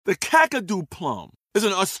The Kakadu plum is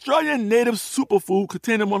an Australian native superfood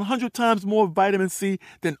containing 100 times more vitamin C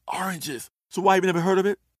than oranges. So why have you never heard of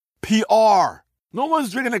it? PR. No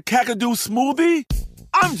one's drinking a Kakadu smoothie?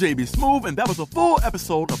 I'm JB Smoove, and that was a full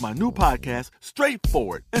episode of my new podcast,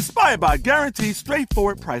 Straightforward, inspired by guaranteed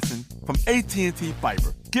straightforward pricing from AT&T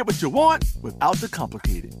Fiber. Get what you want without the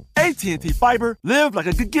complicated. AT&T Fiber, live like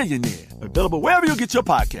a gigillionaire. Available wherever you get your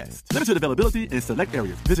podcasts. Limited availability in select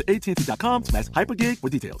areas. Visit AT&T.com/hypergig for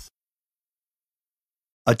details.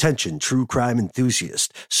 Attention, true crime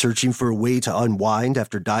enthusiast. Searching for a way to unwind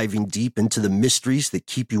after diving deep into the mysteries that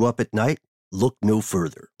keep you up at night? Look no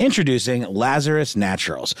further. Introducing Lazarus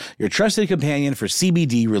Naturals, your trusted companion for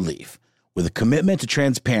CBD relief. With a commitment to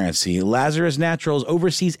transparency, Lazarus Naturals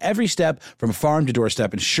oversees every step from farm to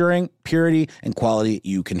doorstep, ensuring purity and quality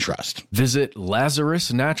you can trust. Visit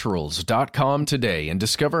LazarusNaturals.com today and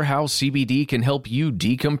discover how CBD can help you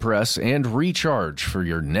decompress and recharge for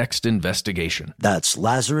your next investigation. That's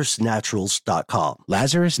LazarusNaturals.com.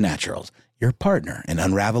 Lazarus Naturals, your partner in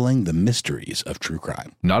unraveling the mysteries of true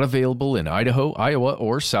crime. Not available in Idaho, Iowa,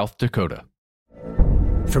 or South Dakota.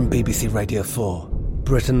 From BBC Radio 4,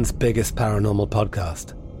 Britain's biggest paranormal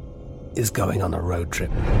podcast is going on a road trip.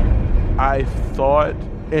 I thought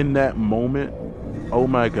in that moment, oh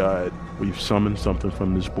my God, we've summoned something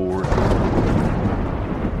from this board.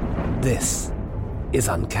 This is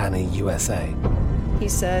Uncanny USA. He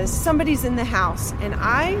says, somebody's in the house, and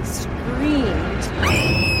I screamed.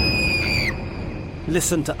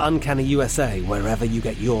 Listen to Uncanny USA wherever you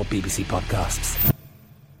get your BBC podcasts,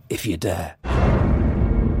 if you dare.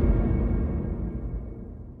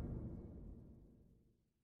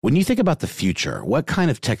 When you think about the future, what kind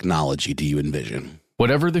of technology do you envision?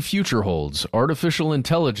 Whatever the future holds, artificial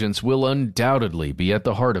intelligence will undoubtedly be at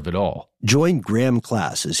the heart of it all. Join Graham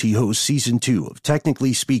Class as he hosts Season 2 of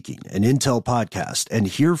Technically Speaking, an Intel podcast, and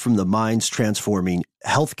hear from the minds transforming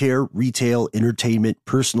healthcare, retail, entertainment,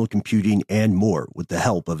 personal computing, and more with the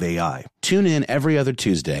help of AI. Tune in every other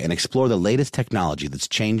Tuesday and explore the latest technology that's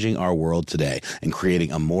changing our world today and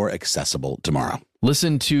creating a more accessible tomorrow.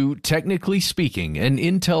 Listen to Technically Speaking, an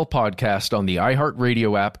Intel podcast on the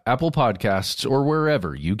iHeartRadio app, Apple Podcasts, or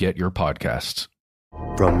wherever you get your podcasts.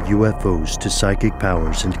 From UFOs to psychic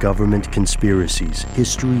powers and government conspiracies,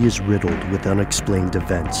 history is riddled with unexplained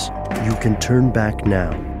events. You can turn back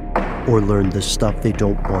now or learn the stuff they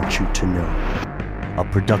don't want you to know. A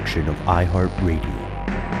production of iHeartRadio.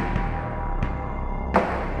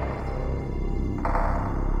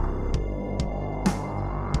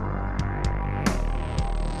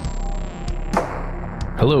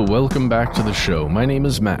 Hello, welcome back to the show. My name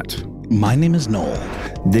is Matt. My name is Noel.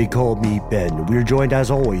 They call me Ben. We're joined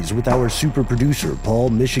as always with our super producer, Paul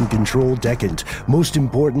Mission Control Decant. Most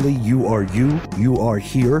importantly, you are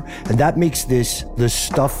here, and that makes this the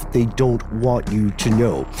stuff they don't want you to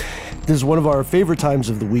know. This is one of our favorite times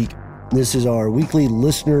of the week. This is our weekly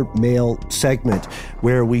listener mail segment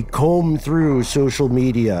where we comb through social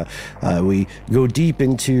media. We go deep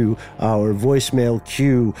into our voicemail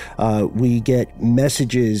queue. We get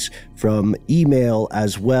messages from email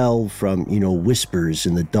as well, from, whispers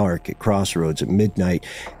in the dark at crossroads at midnight.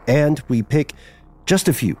 And we pick just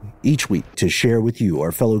a few each week to share with you,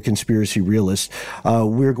 our fellow conspiracy realists.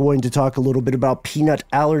 We're going to talk a little bit about peanut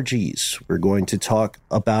allergies. We're going to talk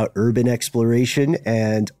about urban exploration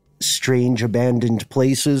and strange abandoned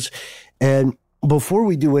places. And before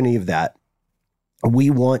we do any of that,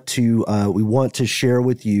 we want to share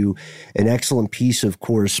with you an excellent piece of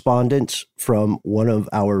correspondence from one of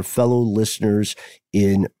our fellow listeners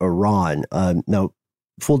in Iran. Now,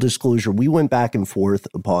 full disclosure, we went back and forth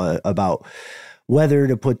about whether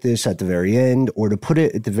to put this at the very end or to put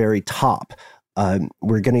it at the very top.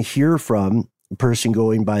 We're going to hear from a person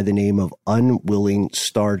going by the name of Unwilling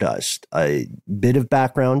Stardust. A bit of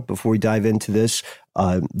background before we dive into this.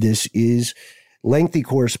 This is lengthy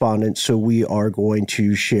correspondence, so we are going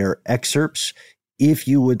to share excerpts. If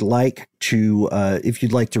you would like to, if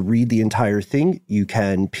you'd like to read the entire thing, you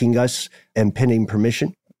can ping us, and pending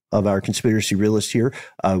permission of our conspiracy realist here,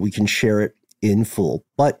 we can share it in full.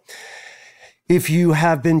 But if you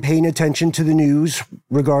have been paying attention to the news,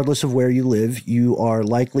 regardless of where you live, you are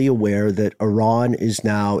likely aware that Iran is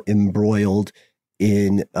now embroiled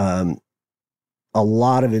in a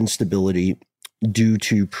lot of instability due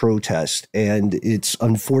to protest. And it's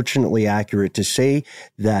unfortunately accurate to say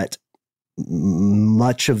that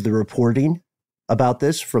much of the reporting about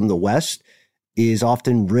this from the West is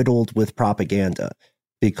often riddled with propaganda,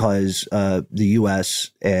 because the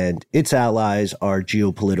U.S. and its allies are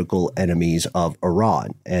geopolitical enemies of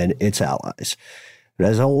Iran and its allies. But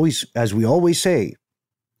as we always say,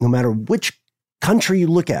 no matter which country you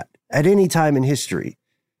look at any time in history,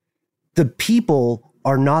 the people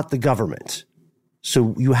are not the government.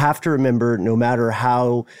 So you have to remember, no matter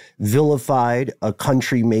how vilified a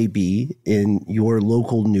country may be in your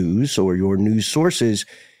local news or your news sources,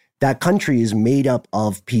 that country is made up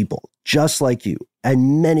of people just like you.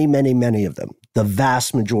 And many, many, many of them, the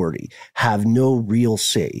vast majority, have no real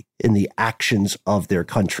say in the actions of their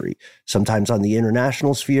country, sometimes on the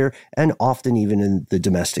international sphere and often even in the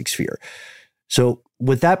domestic sphere. So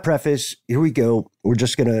with that preface, here we go. We're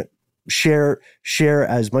just going to share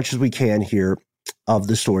as much as we can here of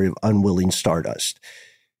the story of Unwilling Stardust.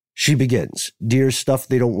 She begins, "Dear stuff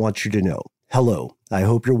they don't want you to know. Hello, I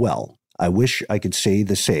hope you're well. I wish I could say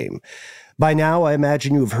the same. By now, I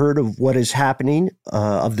imagine you have heard of what is happening,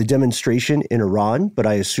 of the demonstration in Iran, but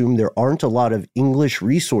I assume there aren't a lot of English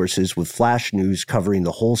resources with flash news covering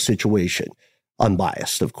the whole situation.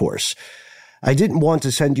 Unbiased, of course. I didn't want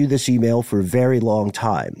to send you this email for a very long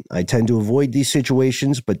time. I tend to avoid these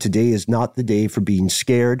situations, but today is not the day for being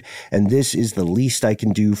scared, and this is the least I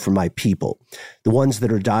can do for my people, the ones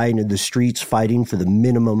that are dying in the streets fighting for the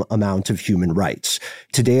minimum amount of human rights.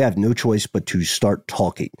 Today I have no choice but to start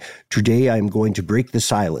talking. Today I am going to break the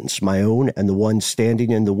silence, my own and the one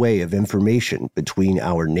standing in the way of information between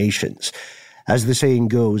our nations. As the saying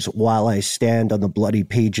goes, while I stand on the bloody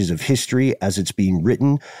pages of history as it's being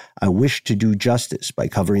written, I wish to do justice by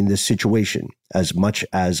covering this situation as much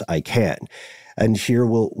as I can." And here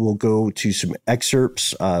we'll go to some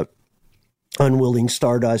excerpts. Unwilling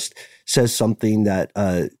Stardust says something that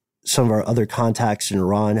some of our other contacts in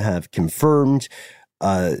Iran have confirmed.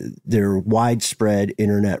 There are widespread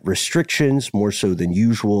internet restrictions, more so than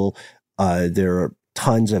usual. There are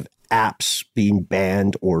tons of apps being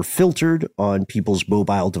banned or filtered on people's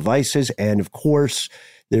mobile devices. And of course,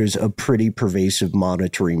 there's a pretty pervasive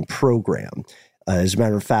monitoring program. As a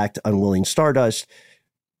matter of fact, Unwilling Stardust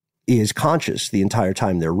is conscious the entire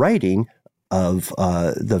time they're writing of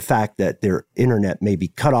the fact that their internet may be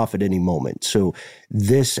cut off at any moment. So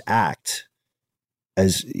this act,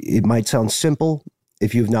 as it might sound simple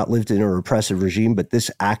if you've not lived in a repressive regime, but this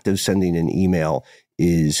act of sending an email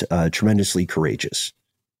is tremendously courageous.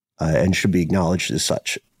 And should be acknowledged as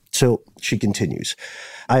such. So she continues,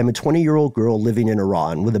 "I am a 20-year-old girl living in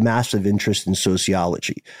Iran with a massive interest in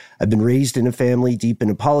sociology. I've been raised in a family deep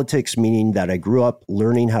into politics, meaning that I grew up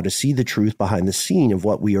learning how to see the truth behind the scene of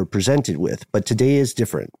what we are presented with. But today is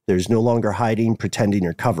different. There's no longer hiding, pretending,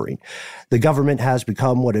 or covering. The government has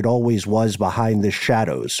become what it always was, behind the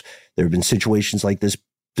shadows. There have been situations like this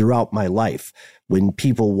throughout my life when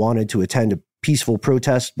people wanted to attend a peaceful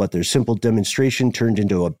protest, but their simple demonstration turned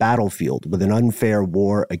into a battlefield with an unfair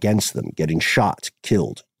war against them, getting shot,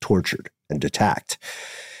 killed, tortured, and attacked."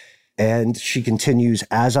 And she continues,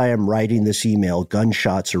 "As I am writing this email,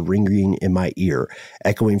 gunshots are ringing in my ear,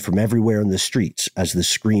 echoing from everywhere in the streets as the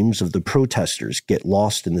screams of the protesters get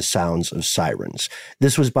lost in the sounds of sirens."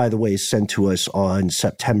 This was, by the way, sent to us on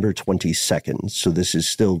September 22nd, so this is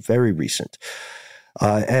still very recent.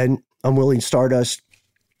 And Unwilling Stardust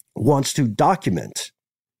wants to document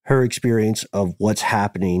her experience of what's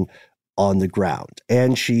happening on the ground.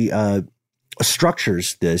 And she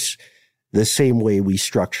structures this the same way we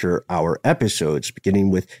structure our episodes, beginning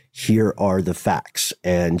with, "Here are the facts."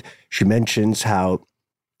 And she mentions how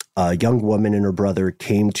a young woman and her brother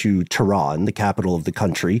came to Tehran, the capital of the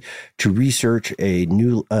country, to research a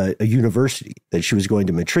university that she was going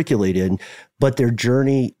to matriculate in, but their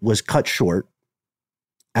journey was cut short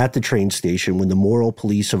at the train station when the moral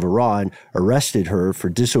police of Iran arrested her for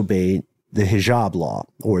disobeying the hijab law,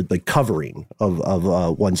 or the covering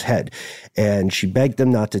of one's head. And she begged them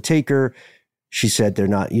not to take her. She said, we're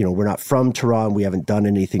not from Tehran. We haven't done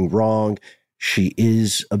anything wrong. She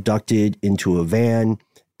is abducted into a van,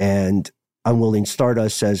 and Unwilling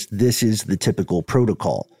Stardust says this is the typical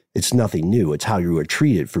protocol. It's nothing new. It's how you are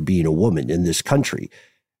treated for being a woman in this country.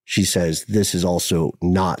 She says this is also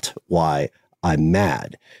not why I'm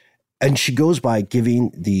mad. And she goes by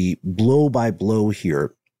giving the blow by blow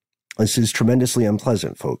here. This is tremendously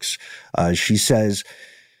unpleasant, folks. She says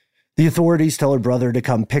the authorities tell her brother to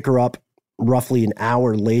come pick her up roughly an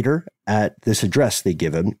hour later at this address they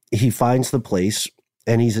give him. He finds the place,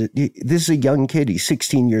 and this is a young kid. He's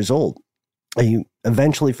 16 years old. And he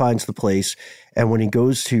eventually finds the place, and when he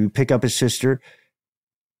goes to pick up his sister,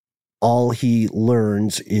 all he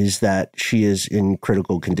learns is that she is in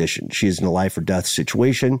critical condition. She is in a life or death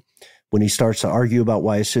situation. When he starts to argue about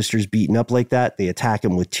why his sister's beaten up like that, they attack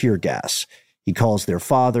him with tear gas. He calls their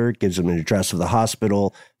father, gives them an address of the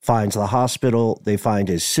hospital, finds the hospital. They find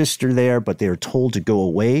his sister there, but they are told to go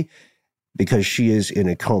away because she is in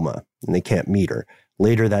a coma and they can't meet her.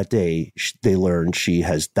 Later that day, they learn she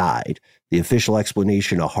has died. The official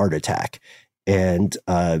explanation, a heart attack. And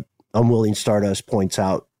Unwilling Stardust points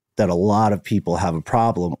out that a lot of people have a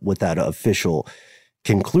problem with that official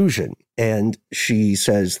conclusion. And she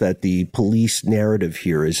says that the police narrative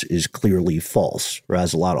here is clearly false, or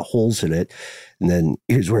has a lot of holes in it. And then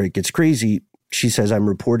here's where it gets crazy. She says, I'm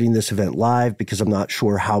reporting this event live because I'm not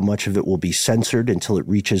sure how much of it will be censored until it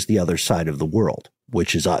reaches the other side of the world,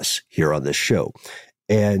 which is us here on this show.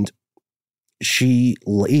 And she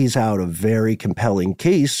lays out a very compelling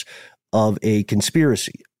case of a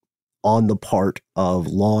conspiracy on the part of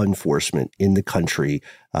law enforcement in the country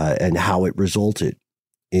and how it resulted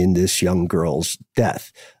in this young girl's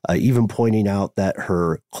death, even pointing out that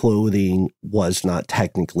her clothing was not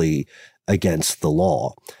technically against the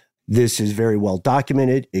law. This is very well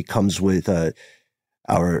documented. It comes with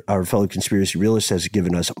our fellow conspiracy realist has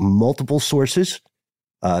given us multiple sources,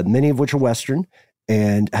 many of which are Western,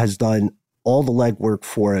 and has done all the legwork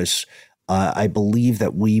for us. I believe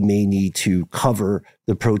that we may need to cover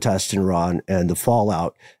the protests in Iran and the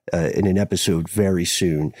fallout in an episode very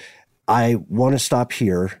soon. I want to stop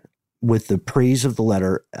here with the praise of the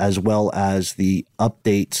letter, as well as the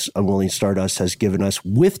updates Unwilling Stardust has given us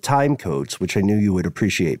with time codes, which I knew you would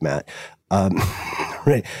appreciate, Matt.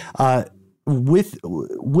 Right.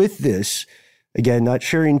 With this, again, not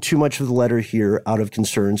sharing too much of the letter here out of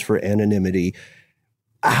concerns for anonymity.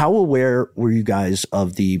 How aware were you guys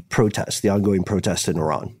of the protests, the ongoing protests in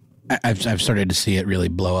Iran? I've started to see it really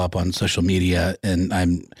blow up on social media, and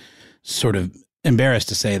I'm sort of embarrassed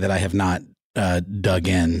to say that I have not dug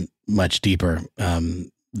in much deeper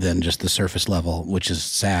than just the surface level, which is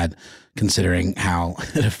sad considering how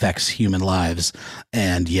it affects human lives,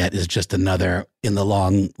 and yet is just another in the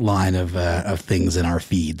long line of things in our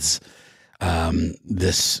feeds.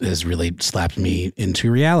 This has really slapped me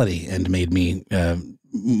into reality and made me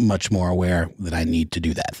much more aware that I need to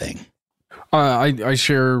do that thing. I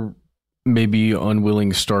share maybe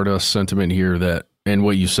Unwilling Stardust sentiment here that, and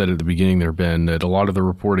what you said at the beginning there, Ben, that a lot of the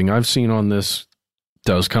reporting I've seen on this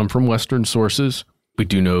does come from Western sources. We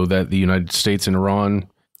do know that the United States and Iran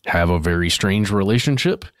have a very strange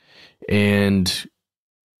relationship, and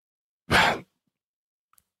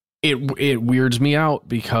it weirds me out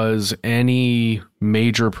because any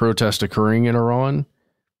major protest occurring in Iran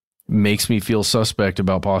makes me feel suspect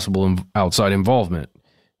about possible outside involvement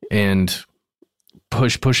and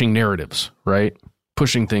pushing narratives, right?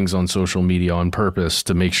 Pushing things on social media on purpose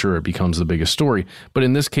to make sure it becomes the biggest story. But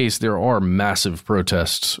in this case, there are massive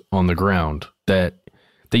protests on the ground that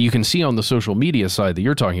you can see on the social media side that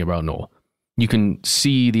you're talking about, Noel. You can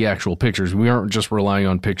see the actual pictures. We aren't just relying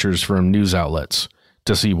on pictures from news outlets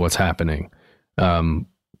to see what's happening.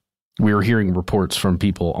 We are hearing reports from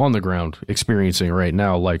people on the ground experiencing it right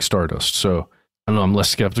now, like Stardust. So I know I'm less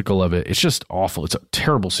skeptical of it. It's just awful. It's a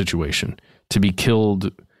terrible situation to be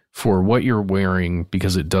killed for what you're wearing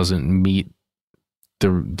because it doesn't meet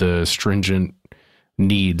the stringent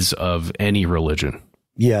needs of any religion.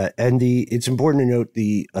 Yeah, and it's important to note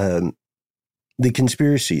the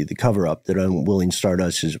conspiracy, the cover-up that Unwilling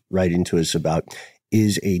Stardust is writing to us about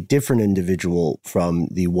is a different individual from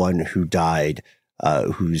the one who died,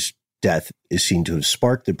 whose death is seen to have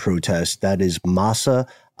sparked the protest. That is Mahsa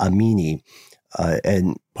Amini.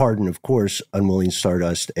 And pardon, of course, Unwilling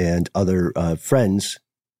Stardust and other friends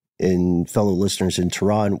and fellow listeners in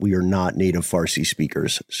Tehran, we are not native Farsi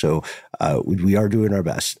speakers. So we are doing our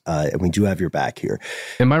best, and we do have your back here.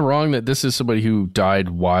 Am I wrong that this is somebody who died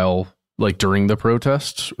during the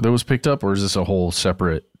protests that was picked up, or is this a whole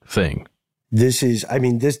separate thing?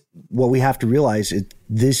 What we have to realize is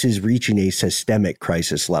this is reaching a systemic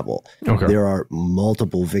crisis level. Okay. There are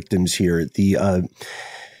multiple victims here. The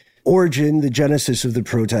origin, the genesis of the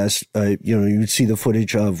protest, you would see the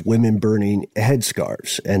footage of women burning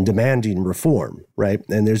headscarves and demanding reform, right?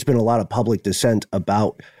 And there's been a lot of public dissent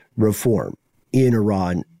about reform in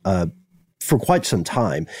Iran for quite some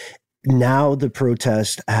time. Now the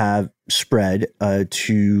protests have spread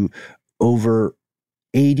to over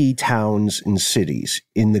 80 towns and cities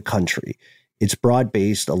in the country. It's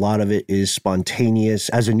broad-based. A lot of it is spontaneous.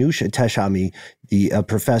 As Anoush Teshami, the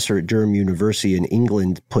professor at Durham University in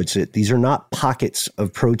England, puts it, these are not pockets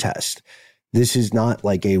of protest. This is not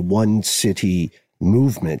like a one-city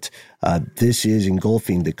movement. This is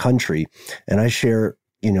engulfing the country. And I share,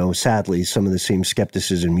 sadly, some of the same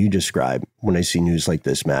skepticism you describe when I see news like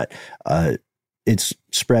this, Matt. It's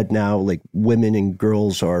spread now, like women and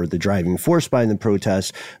girls are the driving force behind the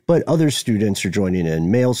protests, but other students are joining in.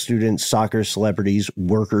 Male students, soccer celebrities,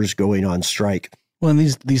 workers going on strike. Well, and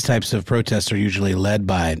these types of protests are usually led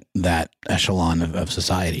by that echelon of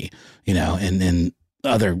society, and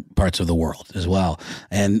other parts of the world as well.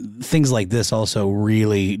 And things like this also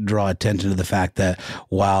really draw attention to the fact that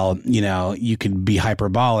while, you could be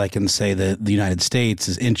hyperbolic and say that the United States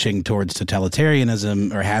is inching towards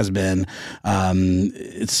totalitarianism or has been,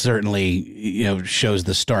 it certainly, shows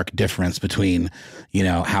the stark difference between,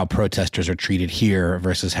 how protesters are treated here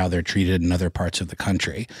versus how they're treated in other parts of the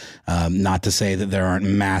country. Not to say that there aren't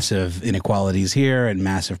massive inequalities here and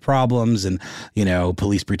massive problems and,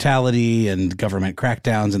 police brutality and government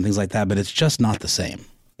crackdowns and things like that, but it's just not the same.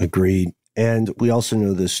 Agreed. And we also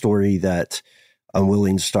know the story that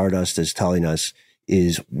Unwilling Stardust is telling us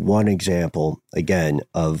is one example, again,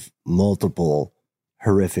 of multiple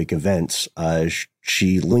horrific events.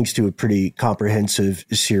 She links to a pretty comprehensive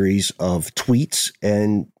series of tweets.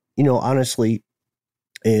 And, honestly,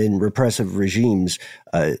 in repressive regimes,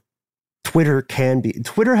 Twitter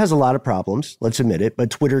has a lot of problems, let's admit it,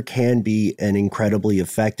 but Twitter can be an incredibly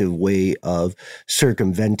effective way of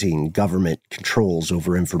circumventing government controls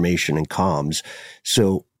over information and comms.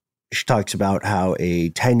 So she talks about how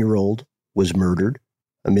a 10-year-old was murdered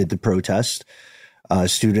amid the protest.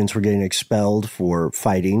 Students were getting expelled for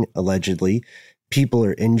fighting, allegedly. People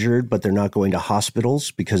are injured, but they're not going to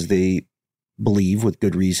hospitals because they believe, with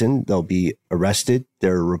good reason, they'll be arrested.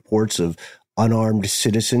 There are reports of unarmed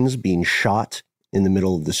citizens being shot in the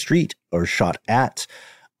middle of the street or shot at.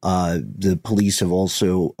 The police have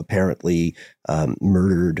also apparently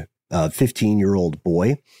murdered a 15-year-old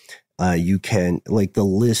boy. The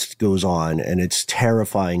list goes on, and it's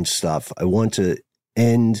terrifying stuff. I want to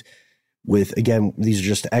end with, again, these are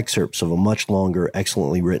just excerpts of a much longer,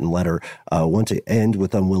 excellently written letter. I want to end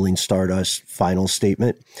with Unwilling Stardust's final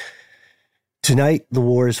statement. Tonight, the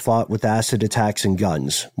war is fought with acid attacks and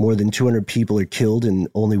guns. More than 200 people are killed in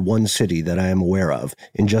only one city that I am aware of.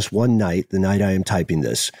 In just one night, the night I am typing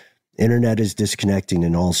this, internet is disconnecting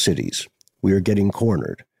in all cities. We are getting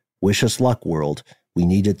cornered. Wish us luck, world. We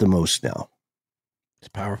need it the most now. It's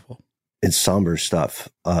powerful. It's somber stuff.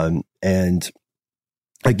 And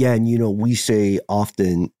again, we say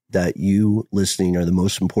often that you listening are the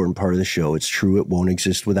most important part of the show. It's true. It won't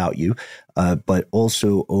exist without you. But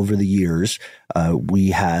also over the years, we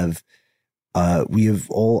have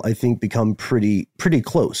all, I think, become pretty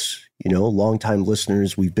close. Longtime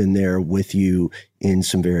listeners, we've been there with you in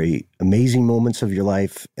some very amazing moments of your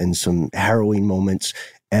life and some harrowing moments.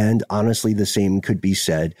 And honestly, the same could be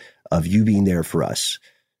said of you being there for us.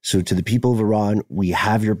 So to the people of Iran, we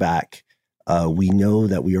have your back. We know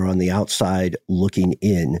that we are on the outside looking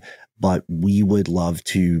in, but we would love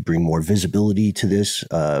to bring more visibility to this,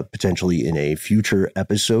 potentially in a future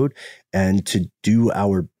episode. And to do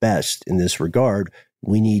our best in this regard,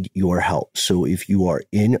 we need your help. So if you are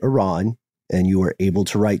in Iran and you are able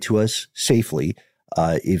to write to us safely,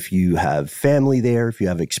 if you have family there, if you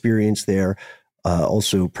have experience there,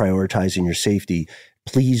 also prioritizing your safety,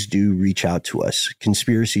 please do reach out to us.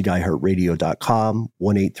 conspiracydiehardradio.com,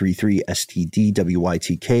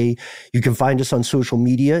 1-833-STD-WYTK. You can find us on social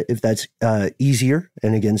media if that's easier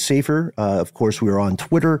and, again, safer. Of course, we are on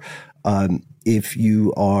Twitter. If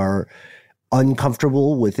you are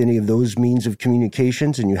uncomfortable with any of those means of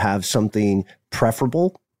communications and you have something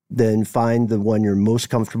preferable, then find the one you're most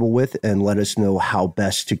comfortable with and let us know how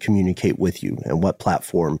best to communicate with you and what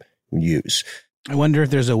platform you use. I wonder if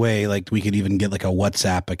there's a way, like, we could even get like a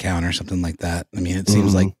WhatsApp account or something like that. I mean, it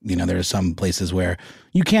seems like, there are some places where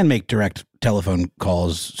you can make direct telephone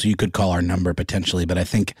calls, so you could call our number potentially, but I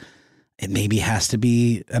think it maybe has to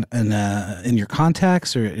be in your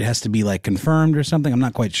contacts, or it has to be like confirmed or something. I'm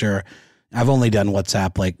not quite sure. I've only done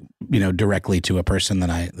WhatsApp, like, directly to a person that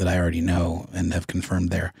I already know and have confirmed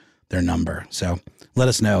their number. So let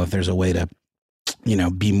us know if there's a way to,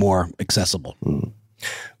 be more accessible.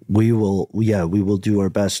 We will do our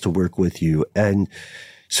best to work with you. And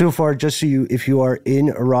so far, just so if you are in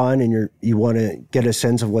Iran and you want to get a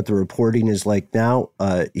sense of what the reporting is like now,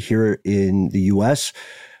 here in the U.S.,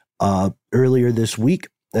 earlier this week,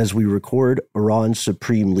 as we record, Iran's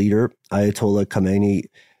supreme leader, Ayatollah Khamenei,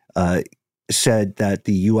 said that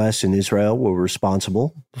the U.S. and Israel were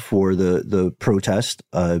responsible for the protest.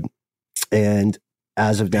 And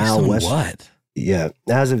as of now,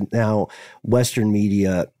 Western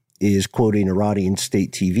media is quoting Iranian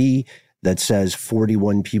state TV that says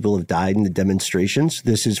 41 people have died in the demonstrations.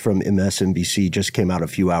 This is from MSNBC, just came out a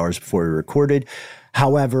few hours before we recorded.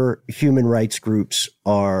 However, human rights groups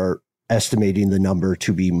are estimating the number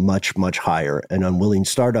to be much, much higher. And Unwilling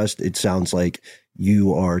Stardust, it sounds like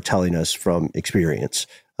you are telling us from experience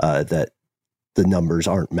that the numbers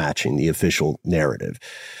aren't matching the official narrative.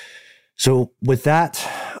 So with that,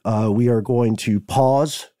 we are going to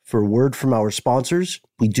pause for a word from our sponsors.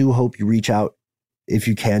 We do hope you reach out if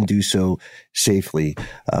you can do so safely.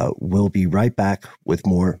 We'll be right back with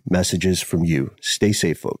more messages from you. Stay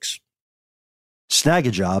safe, folks.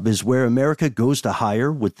 Snagajob is where America goes to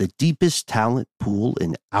hire with the deepest talent pool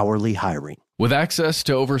in hourly hiring. With access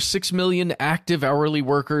to over 6 million active hourly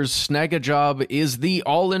workers, Snagajob is the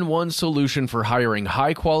all-in-one solution for hiring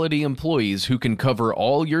high-quality employees who can cover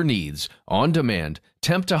all your needs on demand,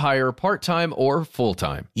 temp to hire, part-time or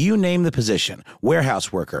full-time. You name the position: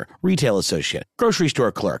 warehouse worker, retail associate, grocery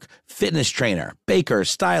store clerk, fitness trainer, baker,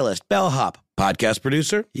 stylist, bellhop, podcast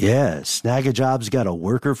producer. Yeah, Snagajob's got a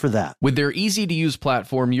worker for that. With their easy-to-use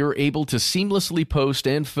platform, you're able to seamlessly post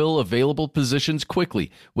and fill available positions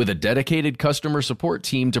quickly with a dedicated customer support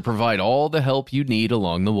team to provide all the help you need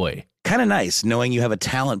along the way. Kind of nice knowing you have a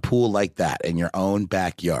talent pool like that in your own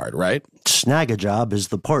backyard, right? Snagajob is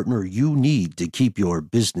the partner you need to keep your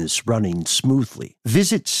business running smoothly.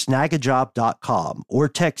 Visit snagajob.com or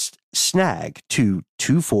text SNAG to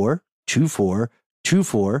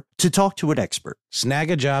 242424 to talk to an expert.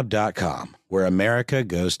 Snagajob.com, where America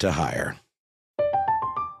goes to hire.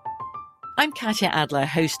 I'm Katya Adler,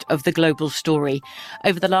 host of The Global Story.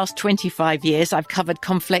 Over the last 25 years, I've covered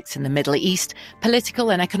conflicts in the Middle East,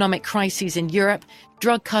 political and economic crises in Europe,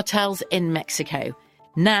 drug cartels in Mexico.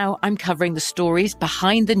 Now I'm covering the stories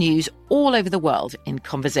behind the news all over the world in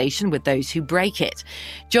conversation with those who break it.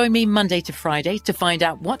 Join me Monday to Friday to find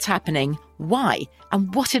out what's happening, why,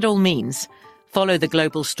 and what it all means. Follow The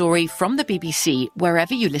Global Story from the BBC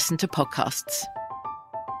wherever you listen to podcasts.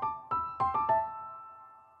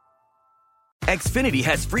 Xfinity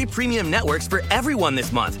has free premium networks for everyone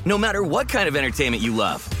this month, no matter what kind of entertainment you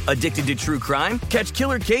love. Addicted to true crime? Catch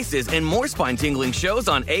killer cases and more spine-tingling shows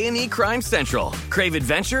on A&E Crime Central. Crave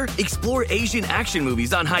adventure? Explore Asian action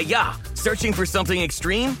movies on Hi-Ya. Searching for something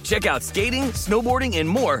extreme? Check out skating, snowboarding, and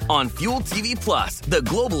more on Fuel TV Plus, the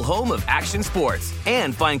global home of action sports.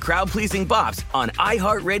 And find crowd-pleasing bops on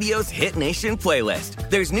iHeartRadio's Hit Nation playlist.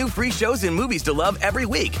 There's new free shows and movies to love every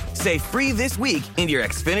week. Say free this week in your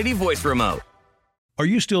Xfinity voice remote. Are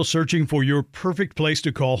you still searching for your perfect place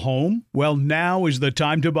to call home? Well, now is the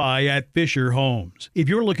time to buy at Fisher Homes. If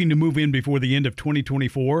you're looking to move in before the end of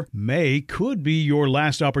 2024, May could be your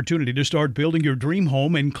last opportunity to start building your dream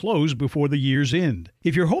home and close before the year's end.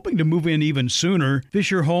 If you're hoping to move in even sooner,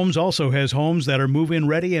 Fisher Homes also has homes that are move-in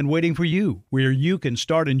ready and waiting for you, where you can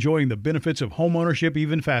start enjoying the benefits of homeownership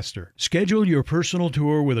even faster. Schedule your personal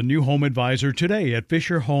tour with a new home advisor today at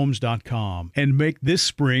FisherHomes.com and make this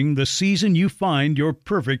spring the season you find your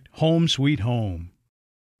perfect home sweet home.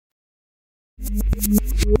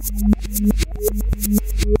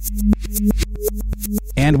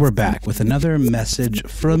 And we're back with another message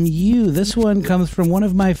from you. This one comes from one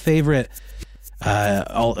of my favorite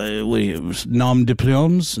nom de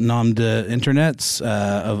plumes, nom de internets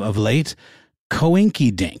of late,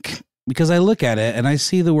 Coinky Dink. Because I look at it and I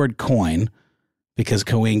see the word coin, because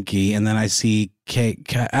Coinky, and then I see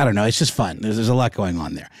I don't know. It's just fun. There's a lot going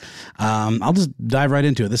on there. I'll just dive right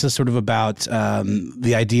into it. This is sort of about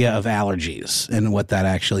the idea of allergies and what that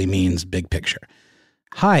actually means, big picture.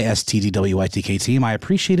 Hi, STDWYTK team. I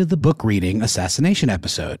appreciated the book reading assassination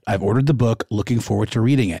episode. I've ordered the book, looking forward to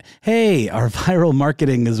reading it. Hey, our viral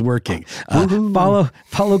marketing is working. Follow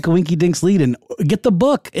Coinky Dink's lead and get the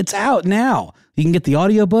book. It's out now. You can get the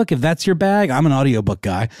audiobook if that's your bag. I'm an audiobook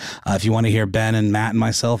guy. If you want to hear Ben and Matt and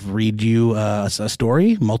myself read you a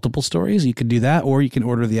story, multiple stories, you can do that, or you can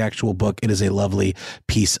order the actual book. It is a lovely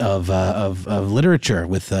piece of literature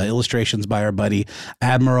with illustrations by our buddy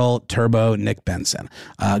Admiral Turbo Nick Benson.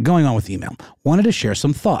 Going on with email, wanted to share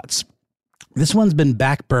some thoughts. This one's been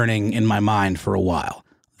backburning in my mind for a while.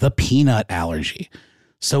 The peanut allergy.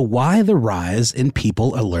 So why the rise in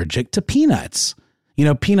people allergic to peanuts? You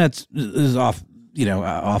know, peanuts is off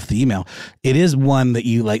the email. It is one that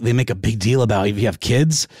you like, they make a big deal about. If you have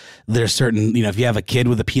kids, there's certain, if you have a kid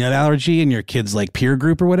with a peanut allergy and your kid's like peer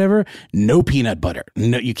group or whatever, no peanut butter.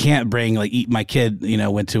 No, you can't bring my kid,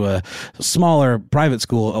 went to a smaller private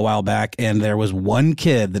school a while back and there was one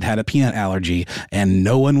kid that had a peanut allergy and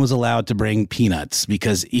no one was allowed to bring peanuts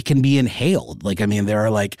because it can be inhaled. There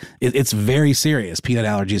are it's very serious. Peanut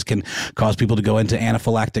allergies can cause people to go into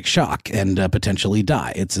anaphylactic shock and potentially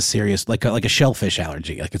die. It's a serious, like a shellfish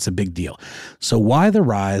allergy. It's a big deal. So why the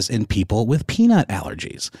rise in people with peanut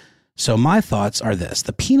allergies? So my thoughts are this.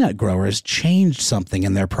 The peanut growers changed something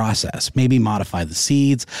in their process, maybe modified the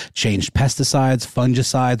seeds, changed pesticides,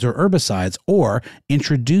 fungicides, or herbicides, or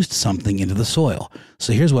introduced something into the soil.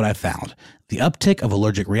 So here's what I found. The uptick of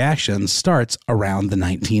allergic reactions starts around the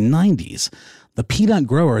 1990s. The peanut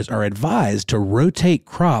growers are advised to rotate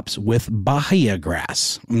crops with Bahia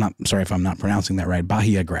grass. I'm sorry if I'm not pronouncing that right.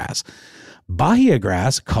 Bahia grass. Bahia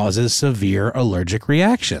grass causes severe allergic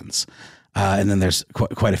reactions. And then there's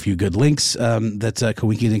quite a few good links that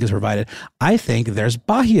Kawinki Dink has provided. I think there's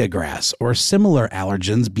Bahia grass or similar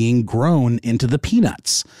allergens being grown into the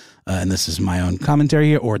peanuts. And this is my own commentary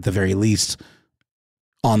here, or at the very least,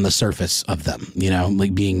 on the surface of them,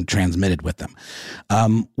 like being transmitted with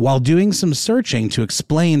them. While doing some searching to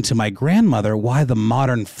explain to my grandmother why the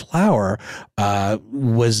modern flour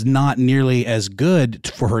was not nearly as good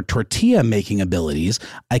for her tortilla making abilities,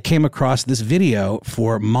 I came across this video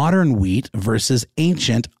for modern wheat versus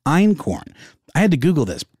ancient einkorn. I had to Google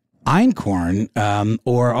this. Einkorn,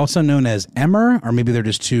 or also known as emmer, or maybe they're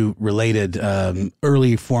just two related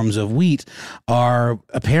early forms of wheat, are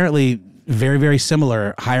apparently very, very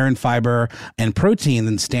similar, higher in fiber and protein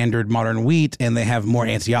than standard modern wheat, and they have more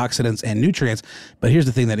antioxidants and nutrients. But here's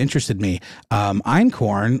the thing that interested me.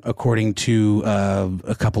 Einkorn, according to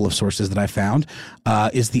a couple of sources that I found,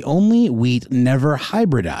 is the only wheat never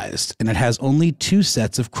hybridized, and it has only 2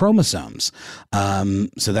 sets of chromosomes.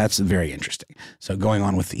 So that's very interesting. So going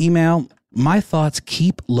on with the email, my thoughts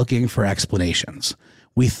keep looking for explanations.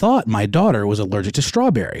 We thought my daughter was allergic to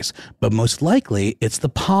strawberries, but most likely it's the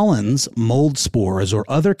pollens, mold spores, or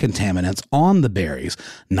other contaminants on the berries,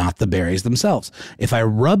 not the berries themselves. If I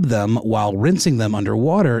rub them while rinsing them under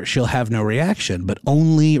water, she'll have no reaction, but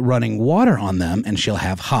only running water on them and she'll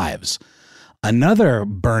have hives. Another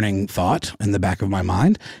burning thought in the back of my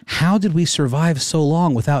mind, how did we survive so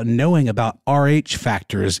long without knowing about RH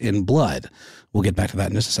factors in blood? We'll get back to that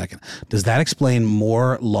in just a second. Does that explain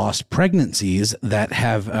more lost pregnancies that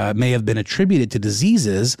may have been attributed to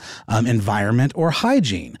diseases, environment, or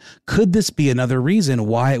hygiene? Could this be another reason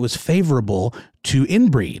why it was favorable to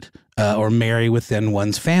inbreed or marry within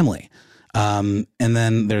one's family? And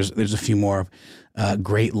then there's a few more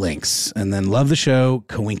great links. And then love the show,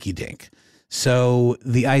 Kawinki Dink. So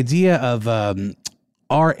the idea of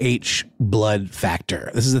RH blood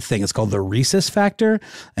factor. This is the thing. It's called the rhesus factor.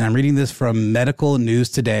 And I'm reading this from Medical News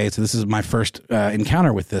Today. So this is my first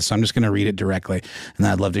encounter with this. So I'm just going to read it directly. And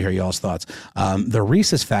I'd love to hear y'all's thoughts. The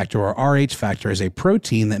rhesus factor or RH factor is a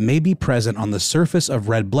protein that may be present on the surface of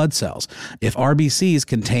red blood cells. If RBCs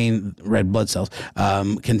contain red blood cells,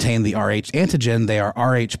 contain the RH antigen, they are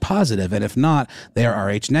RH positive. And if not, they are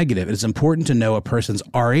RH negative. It is important to know a person's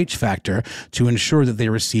RH factor to ensure that they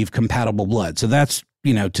receive compatible blood. So that's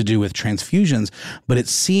to do with transfusions, but it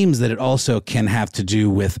seems that it also can have to do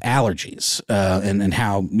with allergies and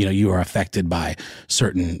how, you are affected by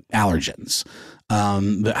certain allergens.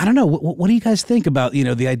 But I don't know. What do you guys think about,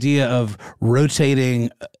 the idea of rotating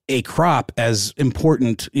a crop as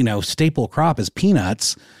important, staple crop as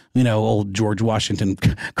peanuts? Old George Washington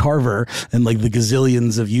Carver and like the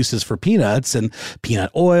gazillions of uses for peanuts and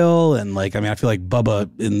peanut oil. And I feel like Bubba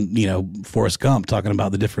in, Forrest Gump talking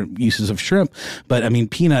about the different uses of shrimp. But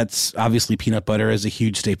peanuts, obviously peanut butter is a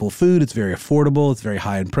huge staple food. It's very affordable. It's very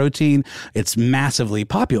high in protein. It's massively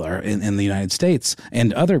popular in the United States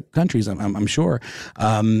and other countries, I'm sure.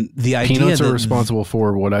 The idea peanuts are responsible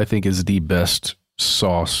for what I think is the best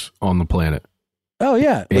sauce on the planet. Oh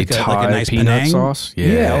yeah, like a nice peanut Penang sauce.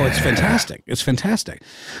 Yeah, oh, it's fantastic. It's fantastic.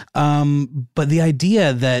 But the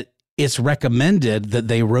idea that it's recommended that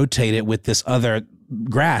they rotate it with this other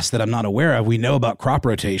grass that I'm not aware of. We know about crop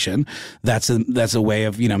rotation. That's a way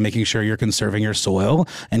of making sure you're conserving your soil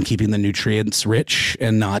and keeping the nutrients rich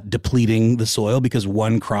and not depleting the soil, because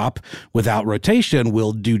one crop without rotation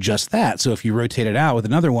will do just that. So if you rotate it out with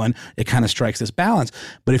another one, it kind of strikes this balance.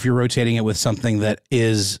 But if you're rotating it with something that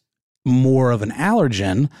is more of an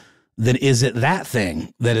allergen, then is it that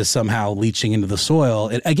thing that is somehow leaching into the soil?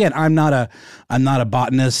 Again, I'm not a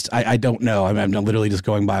botanist. I don't know. I'm literally just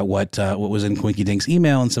going by what was in Kawinki Dink's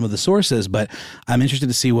email and some of the sources. But I'm interested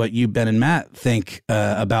to see what you, Ben and Matt, think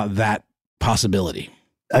about that possibility.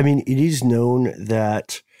 It is known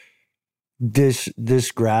that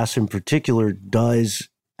this grass in particular does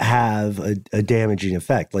have a damaging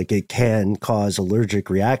effect. Like, it can cause allergic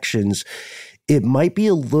reactions. It might be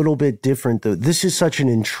a little bit different, though. This is such an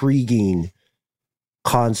intriguing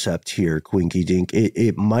concept here, Kawinki Dink.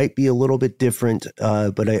 It might be a little bit different,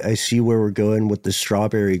 but I see where we're going with the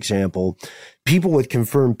strawberry example. People with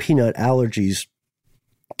confirmed peanut allergies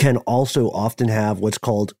can also often have what's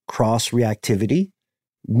called cross-reactivity,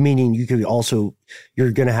 meaning you're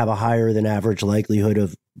going to have a higher than average likelihood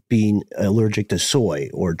of being allergic to soy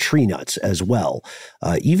or tree nuts as well,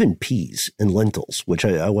 even peas and lentils, which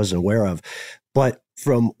I wasn't aware of. But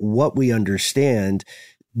from what we understand,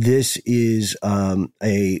 this is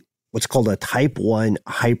what's called a type 1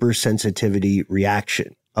 hypersensitivity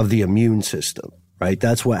reaction of the immune system, right?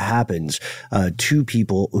 That's what happens to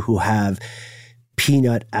people who have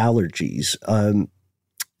peanut allergies.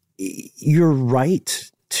 You're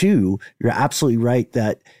right too. You're absolutely right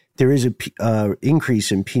that there is a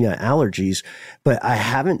increase in peanut allergies, but I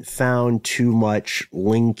haven't found too much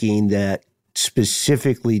linking that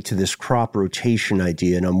specifically to this crop rotation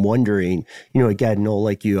idea. And I'm wondering, again, Noel,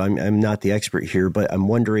 like you, I'm not the expert here, but I'm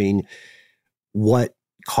wondering what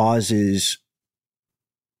causes,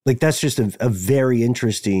 like, that's just a very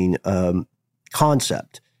interesting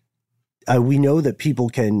concept. We know that people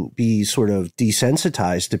can be sort of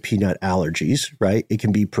desensitized to peanut allergies, right? It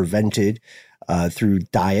can be prevented through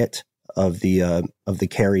diet of the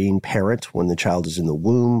carrying parent when the child is in the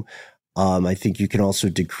womb. I think you can also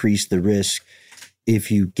decrease the risk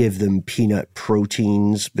if you give them peanut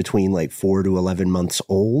proteins between like 4 to 11 months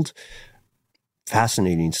old.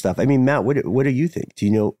 Fascinating stuff. I mean, Matt, what do you think?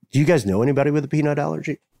 Do you guys know anybody with a peanut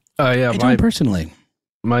allergy? Yeah, I don't personally.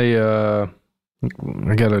 I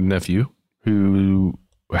got a nephew who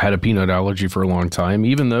had a peanut allergy for a long time,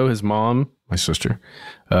 even though his mom, my sister,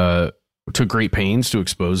 took great pains to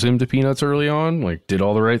expose him to peanuts early on, like did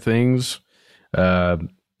all the right things.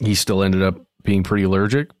 He still ended up being pretty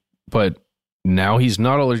allergic, but now he's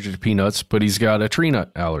not allergic to peanuts, but he's got a tree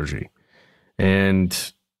nut allergy. And,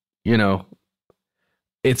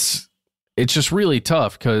 it's just really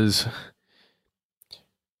tough because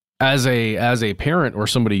as a parent or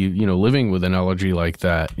somebody, living with an allergy like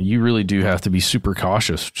that, you really do have to be super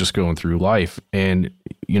cautious just going through life. And,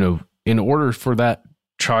 in order for that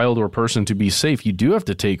child or person to be safe, you do have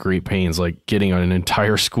to take great pains, like getting on an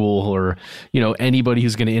entire school or, anybody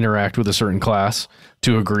who's going to interact with a certain class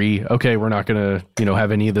to agree, okay, we're not going to,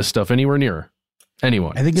 have any of this stuff anywhere near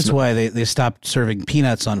anyone. I think it's why they stopped serving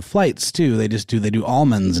peanuts on flights too. They do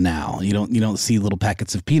almonds now. You don't see little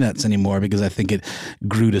packets of peanuts anymore because I think it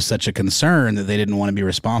grew to such a concern that they didn't want to be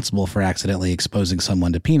responsible for accidentally exposing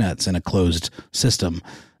someone to peanuts in a closed system.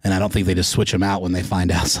 And I don't think they just switch them out when they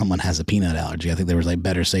find out someone has a peanut allergy. I think they were like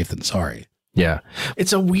better safe than sorry. Yeah.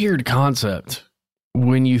 It's a weird concept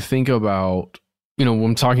when you think about, when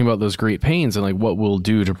I'm talking about those great pains and like what we'll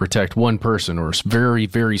do to protect one person or a very,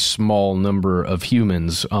 very small number of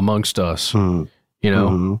humans amongst us,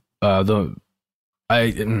 it's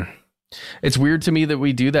weird to me that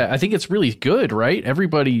we do that. I think it's really good, right?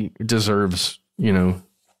 Everybody deserves,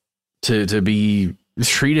 to be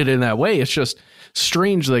treated in that way. It's just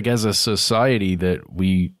strange, like as a society that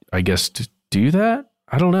we, I guess, do that.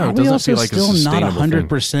 I don't know. It doesn't feel like still a sustainable not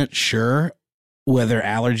 100% sure whether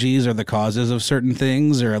allergies are the causes of certain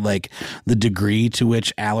things or like the degree to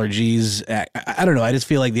which allergies, I don't know. I just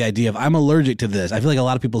feel like the idea of I'm allergic to this. I feel like a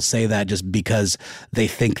lot of people say that just because they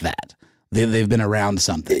think that they've been around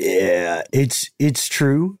something. Yeah, it's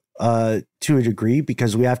true to a degree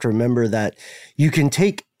because we have to remember that you can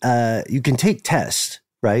take tests,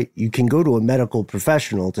 right? You can go to a medical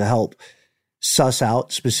professional to help suss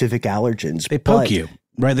out specific allergens. They poke you.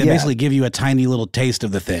 Right, they basically give you a tiny little taste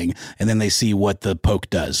of the thing, and then they see what the poke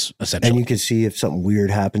does, essentially. And you can see if something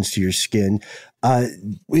weird happens to your skin.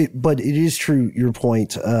 But it is true, your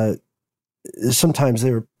point. Sometimes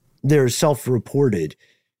there are self-reported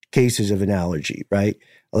cases of an allergy, right?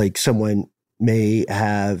 Like someone may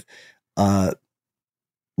have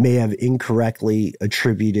incorrectly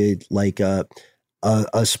attributed like a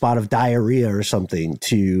spot of diarrhea or something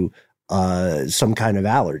to some kind of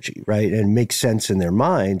allergy, right? And it makes sense in their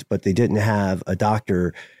mind, but they didn't have a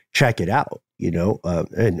doctor check it out,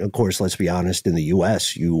 and of course, let's be honest, in the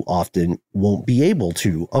US, you often won't be able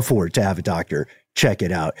to afford to have a doctor check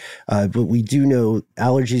it out. But we do know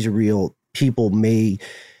allergies are real. People may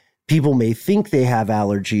think they have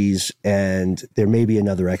allergies and there may be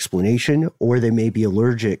another explanation, or they may be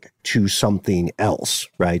allergic to something else,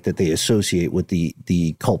 right? That they associate with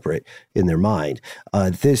the culprit in their mind.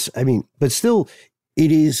 But still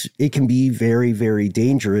it can be very, very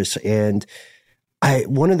dangerous. And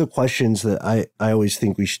one of the questions that I always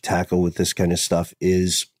think we should tackle with this kind of stuff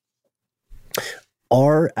is,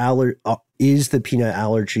 is the peanut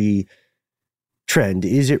allergy trend,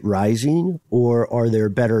 is it rising, or are there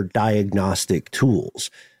better diagnostic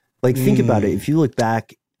tools? Like, think about it. If you look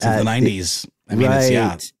back at the 90s,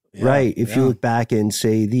 right. If you look back in,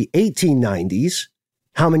 say, the 1890s,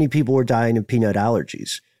 how many people were dying of peanut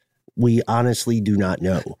allergies? We honestly do not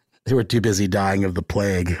know. They were too busy dying of the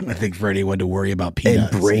plague, I think, for anyone to worry about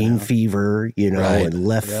peanuts. And brain fever, and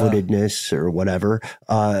left-footedness or whatever.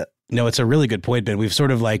 No, it's a really good point, Ben. We've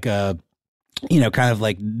sort of like kind of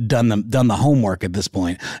like done the homework at this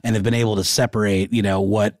point and have been able to separate,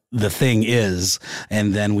 what the thing is.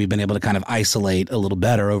 And then we've been able to kind of isolate a little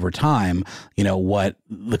better over time, what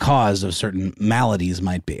the cause of certain maladies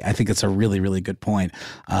might be. I think it's a really, really good point.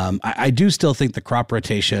 I do still think the crop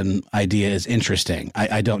rotation idea is interesting.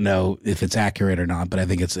 I don't know if it's accurate or not, but I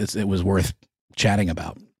think it was worth chatting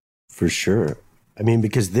about. For sure. I mean,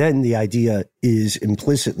 because then the idea is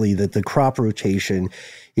implicitly that the crop rotation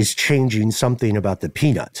is changing something about the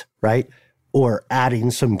peanut, right? Or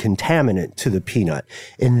adding some contaminant to the peanut.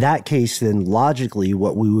 In that case, then logically,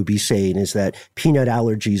 what we would be saying is that peanut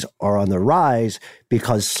allergies are on the rise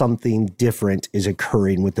because something different is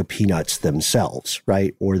occurring with the peanuts themselves,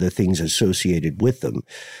 right? Or the things associated with them.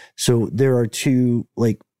 So there are two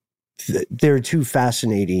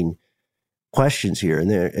fascinating questions here,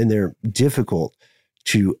 and they're difficult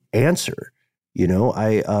to answer. We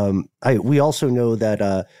also know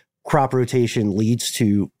that crop rotation leads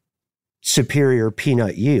to superior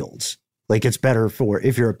peanut yields. Like it's better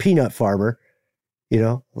if you're a peanut farmer,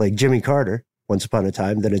 like Jimmy Carter once upon a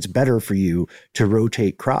time, then it's better for you to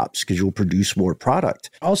rotate crops because you'll produce more product.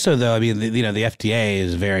 Also, though, I mean, the FDA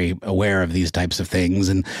is very aware of these types of things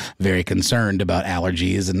and very concerned about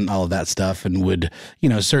allergies and all of that stuff, and would,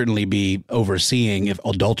 certainly be overseeing if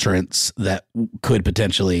adulterants that could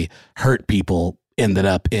potentially hurt people ended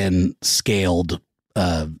up in scaled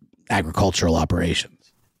agricultural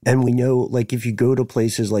operations. And we know, like, if you go to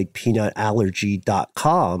places like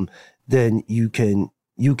peanutallergy.com, then you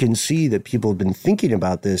can see that people have been thinking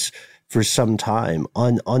about this for some time.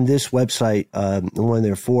 On this website, in one of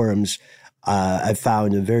their forums, I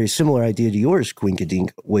found a very similar idea to yours,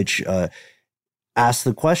 Quinkadink, which asked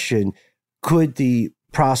the question, could the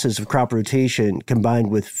process of crop rotation combined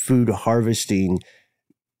with food harvesting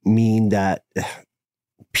mean that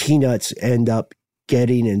peanuts end up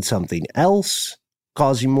getting in something else,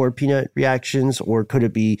 causing more peanut reactions, or could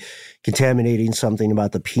it be contaminating something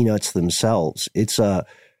about the peanuts themselves? It's a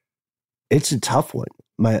tough one.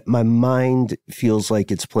 My mind feels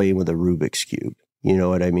like it's playing with a Rubik's Cube. You know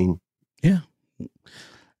what I mean? Yeah.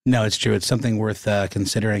 No, it's true. It's something worth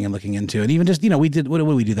considering and looking into. And even just, we did, what did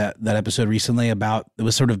we do that episode recently about, it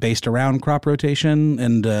was sort of based around crop rotation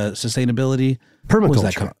and sustainability.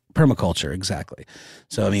 Permaculture. Permaculture, exactly.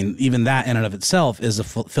 So, I mean, even that in and of itself is a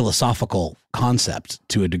philosophical concept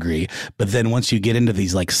to a degree. But then once you get into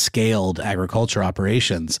these like scaled agriculture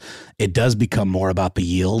operations, it does become more about the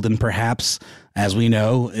yield. And perhaps, as we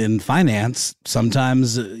know in finance,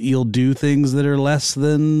 sometimes you'll do things that are less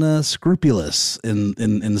than scrupulous in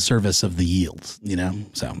the service of the yield,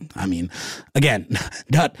 So, I mean, again,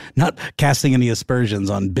 not casting any aspersions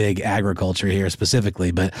on big agriculture here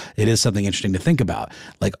specifically, but it is something interesting to think about.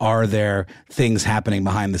 Like, are there things happening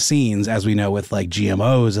behind the scenes, as we know with like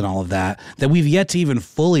GMOs and all of that we've yet to even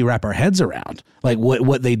fully wrap our heads around, like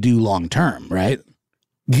what they do long term, right?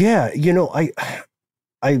 Yeah,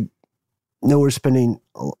 I know we're spending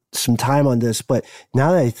some time on this, but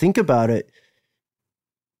now that I think about it,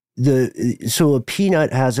 so a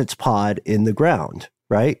peanut has its pod in the ground,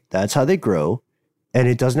 right? That's how they grow, and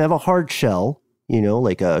it doesn't have a hard shell,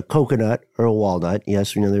 like a coconut or a walnut.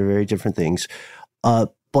 Yes, we know they're very different things.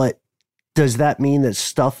 But does that mean that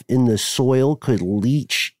stuff in the soil could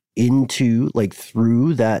leach into, like,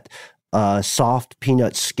 through that soft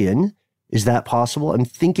peanut skin? Is that possible? I'm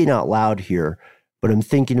thinking out loud here, but I'm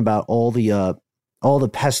thinking about all the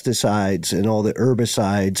pesticides and all the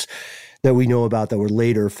herbicides that we know about that were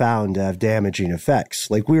later found to have damaging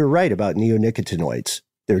effects. Like, we were right about neonicotinoids.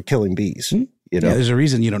 They're killing bees. Mm-hmm. Yeah, there's a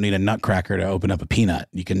reason you don't need a nutcracker to open up a peanut.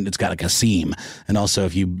 It's got like a seam. And also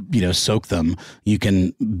if you soak them, you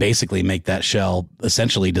can basically make that shell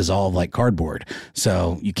essentially dissolve like cardboard.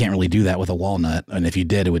 So you can't really do that with a walnut. And if you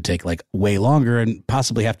did, it would take like way longer and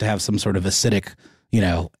possibly have to have some sort of acidic,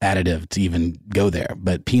 additive to even go there.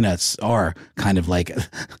 But peanuts are kind of like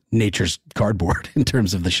nature's cardboard in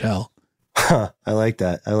terms of the shell. Huh, I like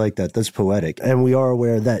that. That's poetic. And we are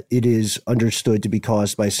aware that it is understood to be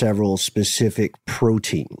caused by several specific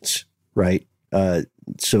proteins, right?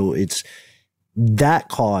 So that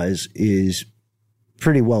cause is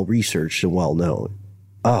pretty well researched and well known.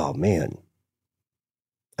 Oh, man.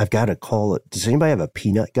 I've got to call it. Does anybody have a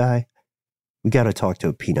peanut guy? We got to talk to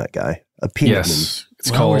a peanut guy. A peanut. Yes.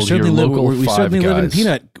 It's called your local we Five certainly Guys. live in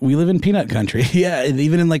peanut. We live in peanut country. Yeah, and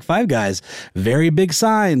even in like Five Guys, very big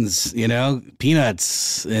signs.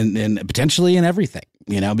 Peanuts and potentially in everything.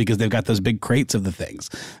 Because they've got those big crates of the things,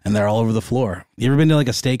 and they're all over the floor. You ever been to like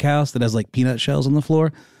a steakhouse that has like peanut shells on the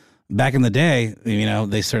floor? Back in the day,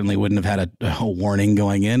 they certainly wouldn't have had a warning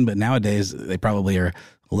going in, but nowadays they probably are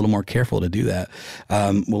a little more careful to do that.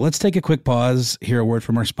 Well, let's take a quick pause, hear a word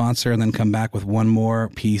from our sponsor, and then come back with one more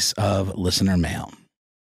piece of listener mail.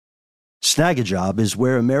 Snagajob is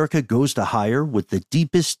where America goes to hire with the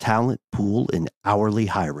deepest talent pool in hourly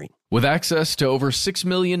hiring. With access to over 6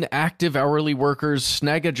 million active hourly workers,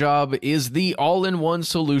 Snagajob is the all-in-one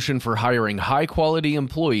solution for hiring high-quality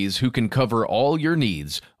employees who can cover all your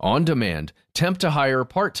needs, on demand, temp to hire,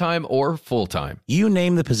 part-time or full-time. You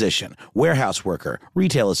name the position: warehouse worker,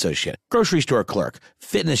 retail associate, grocery store clerk,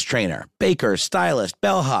 fitness trainer, baker, stylist,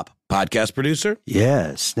 bellhop, podcast producer.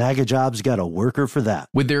 Yeah, Snagajob's got a worker for that.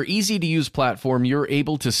 With their easy-to-use platform, you're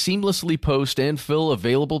able to seamlessly post and fill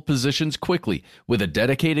available positions quickly with a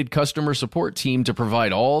dedicated customer support team to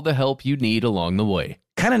provide all the help you need along the way.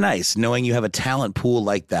 Kind of nice knowing you have a talent pool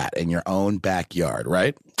like that in your own backyard,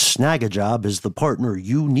 right? Snagajob is the partner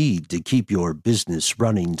you need to keep your business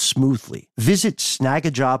running smoothly. Visit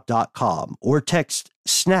snagajob.com or text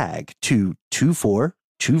SNAG to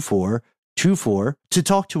 242424 to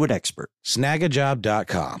talk to an expert.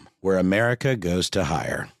 Snagajob.com, where America goes to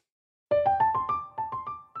hire.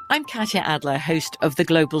 I'm Katya Adler, host of The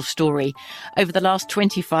Global Story. Over the last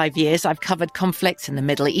 25 years, I've covered conflicts in the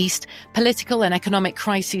Middle East, political and economic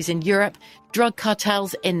crises in Europe, drug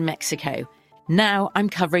cartels in Mexico. Now I'm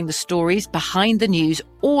covering the stories behind the news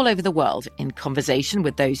all over the world in conversation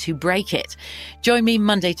with those who break it. Join me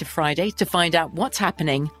Monday to Friday to find out what's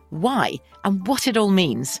happening, why, and what it all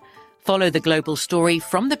means. Follow The Global Story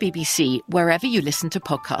from the BBC wherever you listen to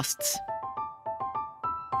podcasts.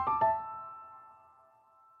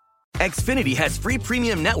 Xfinity has free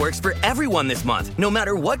premium networks for everyone this month, no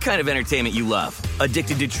matter what kind of entertainment you love.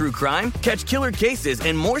 Addicted to true crime? Catch killer cases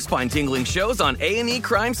and more spine-tingling shows on A&E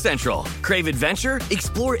Crime Central. Crave adventure?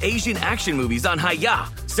 Explore Asian action movies on Hi-Ya.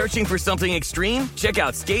 Searching for something extreme? Check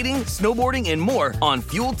out skating, snowboarding, and more on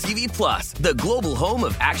Fuel TV Plus, the global home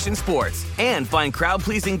of action sports. And find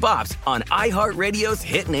crowd-pleasing bops on iHeartRadio's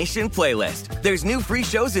Hit Nation playlist. There's new free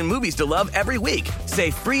shows and movies to love every week. Say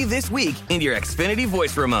free this week in your Xfinity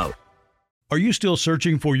voice remote. Are you still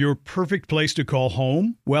searching for your perfect place to call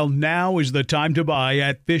home? Well, now is the time to buy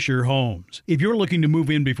at Fisher Homes. If you're looking to move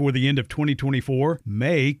in before the end of 2024,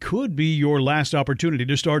 May could be your last opportunity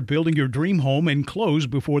to start building your dream home and close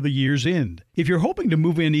before the year's end. If you're hoping to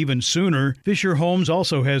move in even sooner, Fisher Homes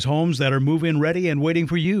also has homes that are move-in ready and waiting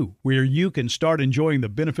for you, where you can start enjoying the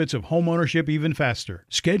benefits of homeownership even faster.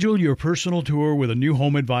 Schedule your personal tour with a new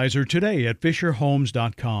home advisor today at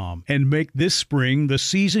FisherHomes.com and make this spring the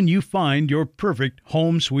season you find your perfect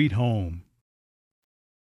home sweet home.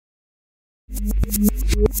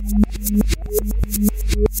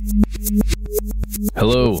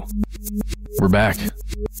 Hello. We're back.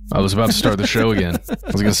 I was about to start the show again.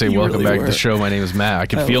 I was going to say, welcome back to the show. My name is Matt. I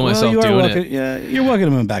can feel myself doing it. Yeah, you're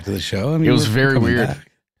welcome back to the show. I mean, it was very weird. A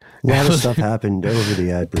lot of stuff happened over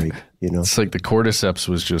the ad break, you know. It's like the cordyceps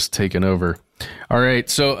was just taken over. All right,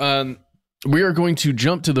 so we are going to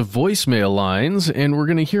jump to the voicemail lines, and we're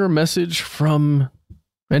going to hear a message from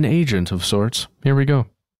an agent of sorts. Here we go.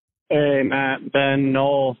 Hey, Matt, Ben,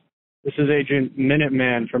 Noel. This is Agent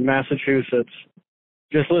Minuteman from Massachusetts.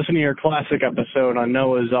 Just listening to your classic episode on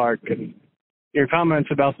Noah's Ark, and your comments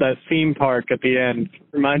about that theme park at the end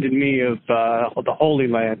reminded me of the Holy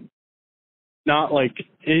Land. Not like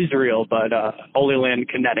Israel, but Holy Land,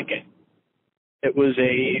 Connecticut. It was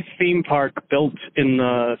a theme park built in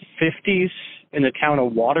the 50s in the town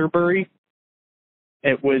of Waterbury.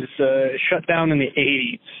 It was shut down in the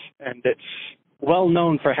 80s, and it's well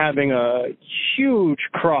known for having a huge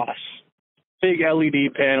cross. Big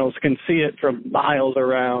LED panels, can see it from miles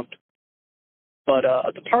around. But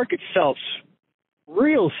the park itself's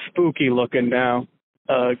real spooky looking now.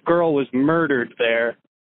 A girl was murdered there,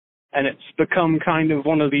 and it's become kind of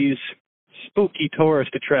one of these spooky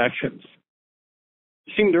tourist attractions.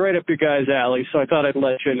 Seemed right up your guys' alley, so I thought I'd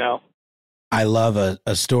let you know. I love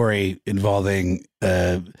a story involving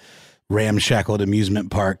ramshackled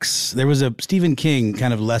amusement parks. There was a Stephen King,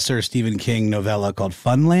 kind of lesser Stephen King novella called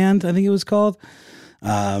Funland, I think it was called.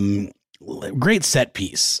 Great set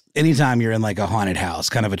piece. Anytime you're in like a haunted house,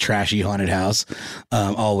 kind of a trashy haunted house,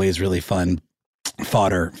 always really fun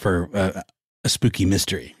fodder for a spooky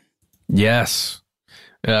mystery. Yes.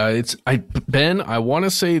 Ben, I want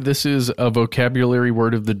to say this is a vocabulary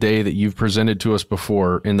word of the day that you've presented to us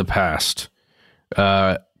before in the past.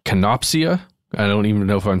 Canopsia. I don't even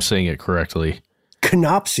know if I'm saying it correctly.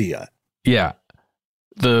 Canopsia. Yeah.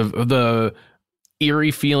 The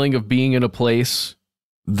eerie feeling of being in a place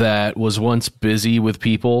that was once busy with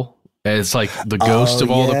people. It's like the ghosts of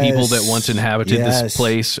all the people that once inhabited this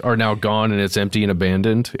place are now gone and it's empty and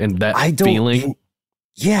abandoned. And that feeling.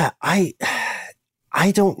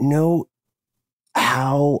 I don't know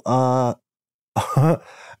how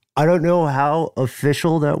I don't know how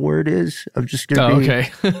official that word is. I'm just going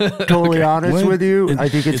to be totally honest with you. I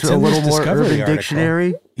think it's a little more Urban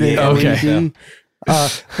Dictionary than LED.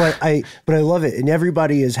 But I love it, and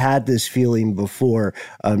everybody has had this feeling before.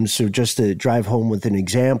 So just to drive home with an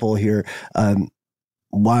example here,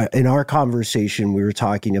 why in our conversation we were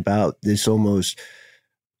talking about this almost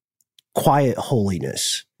quiet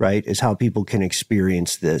holiness, right? Is how people can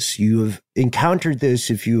experience this. You have encountered this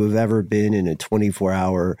if you have ever been in a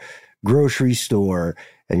 24-hour grocery store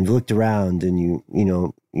and you've looked around and you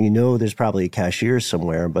know there's probably a cashier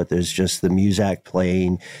somewhere, but there's just the music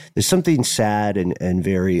playing. There's something sad and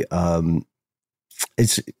very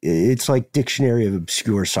it's like Dictionary of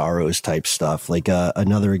Obscure Sorrows type stuff. Like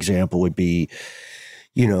another example would be,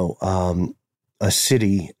 a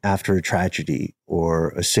city after a tragedy or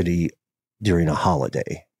a city during a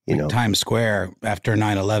holiday, Times Square after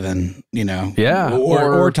 9/11, Yeah.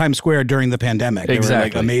 Or Times Square during the pandemic. Exactly. There were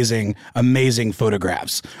like amazing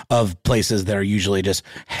photographs of places that are usually just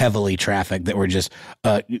heavily trafficked that were just,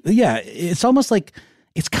 it's almost like,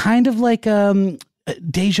 it's kind of like,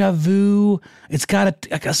 deja vu. It's got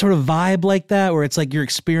a sort of vibe like that, where it's like you're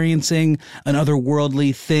experiencing an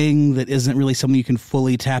otherworldly thing that isn't really something you can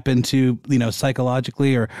fully tap into,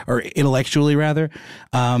 psychologically or intellectually rather.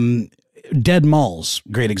 Dead malls,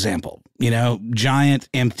 great example. Giant,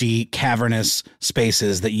 empty, cavernous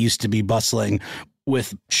spaces that used to be bustling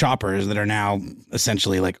with shoppers that are now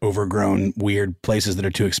essentially like overgrown, weird places that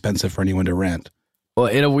are too expensive for anyone to rent. Well,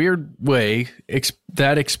 in a weird way,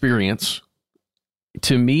 that experience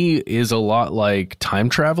to me is a lot like time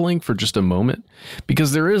traveling for just a moment,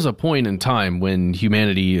 because there is a point in time when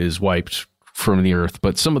humanity is wiped from the earth,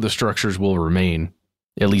 but some of the structures will remain,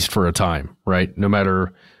 at least for a time, right? No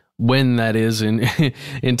matter when that is in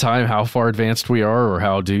time, how far advanced we are or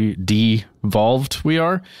how devolved we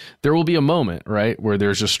are, there will be a moment, right, where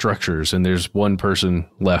there's just structures and there's one person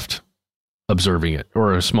left observing it,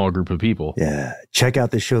 or a small group of people. Yeah. Check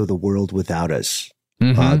out the show The World Without Us.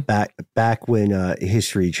 Mm-hmm. Back when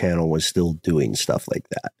History Channel was still doing stuff like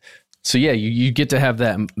that. So yeah, you get to have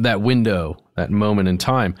that window, that moment in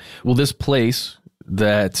time. Well, this place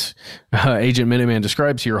that Agent Minuteman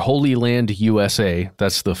describes here, Holy Land USA,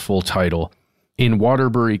 that's the full title, in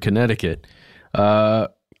Waterbury, Connecticut, kind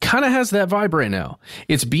of has that vibe right now.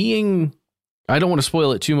 It's being, I don't want to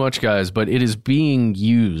spoil it too much, guys, but it is being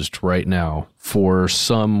used right now for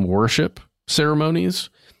some worship ceremonies.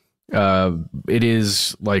 It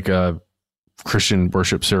is like Christian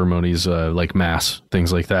worship ceremonies, like mass,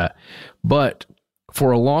 things like that. But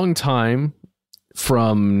for a long time,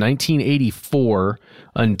 from 1984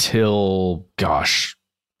 until,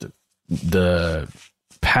 the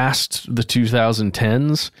past the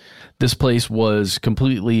 2010s, this place was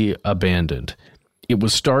completely abandoned. It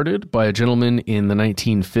was started by a gentleman in the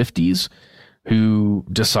 1950s who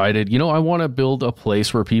decided, I want to build a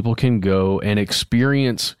place where people can go and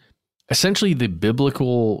experience essentially the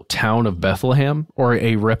biblical town of Bethlehem, or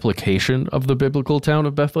a replication of the biblical town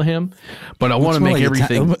of Bethlehem. But I want to make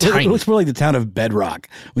everything tiny. It looks more like the town of Bedrock.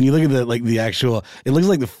 When you look at the actual, it looks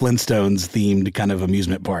like the Flintstones themed kind of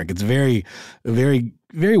amusement park. It's very, very,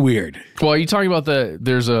 very weird. Well, are you talking about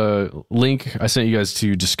there's a link I sent you guys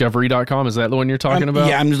to discovery.com. Is that the one you're talking about?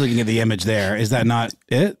 Yeah, I'm just looking at the image there. Is that not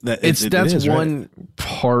it? That's one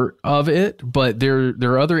part of it, but there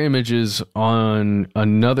are other images on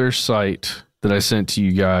another site that I sent to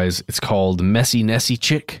you guys. It's called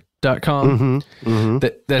messynessychick.com.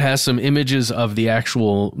 That has some images of the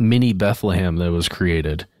actual mini Bethlehem that was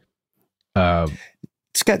created.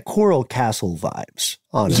 It's got Coral Castle vibes,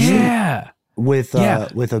 honestly. Yeah. With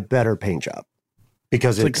a better paint job,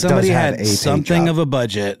 because it's like somebody had something of a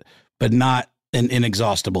budget, but not an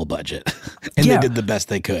inexhaustible budget, and they did the best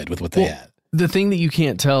they could with what they had. The thing that you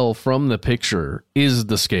can't tell from the picture is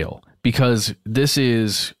the scale, because this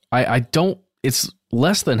is it's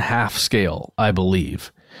less than half scale, I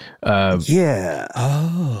believe. Like Rock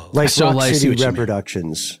City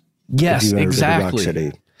reproductions. Yes,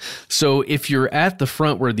 exactly. So if you're at the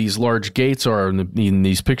front where these large gates are in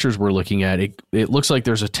these pictures we're looking at, it looks like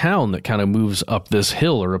there's a town that kind of moves up this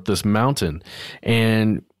hill or up this mountain.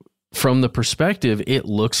 And from the perspective, it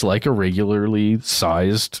looks like a regularly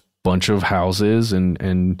sized bunch of houses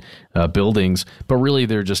and buildings, but really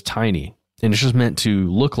they're just tiny. And it's just meant to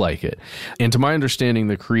look like it. And to my understanding,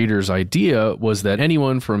 the creator's idea was that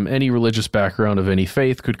anyone from any religious background of any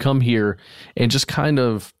faith could come here and just kind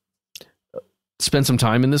of spend some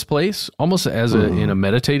time in this place, almost as in a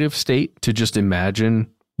meditative state, to just imagine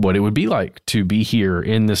what it would be like to be here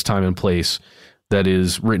in this time and place that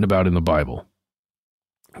is written about in the Bible.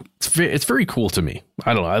 It's very cool to me.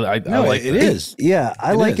 I don't know. I like it. Is. Yeah,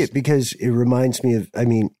 I like it because it reminds me of,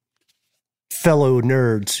 fellow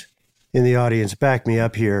nerds in the audience, back me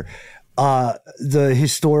up here. The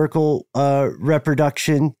historical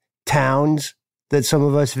reproduction towns that some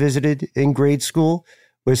of us visited in grade school,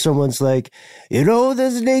 where someone's like,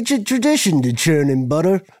 there's an ancient tradition to churning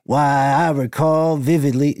butter. Why, I recall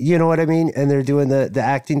vividly, you know what I mean? And they're doing the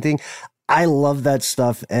acting thing. I love that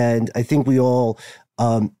stuff. And I think we all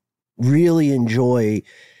really enjoy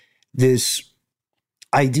this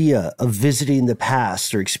idea of visiting the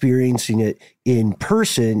past or experiencing it in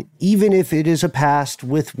person, even if it is a past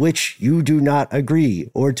with which you do not agree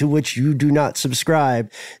or to which you do not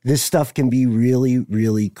subscribe. This stuff can be really,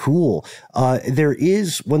 really cool. There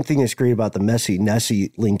is one thing that's great about the Messy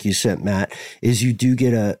Nessie link you sent, Matt, is you do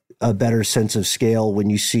get a better sense of scale when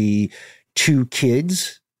you see two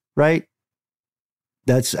kids, right?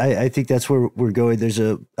 I think that's where we're going. There's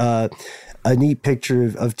a neat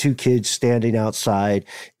picture of two kids standing outside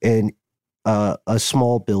in a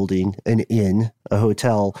small building, an inn, a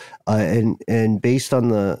hotel, and based on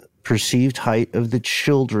the perceived height of the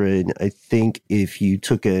children, I think if you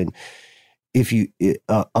took an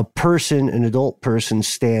adult person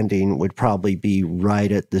standing would probably be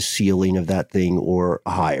right at the ceiling of that thing or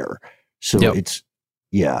higher. So It's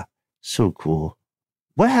so cool.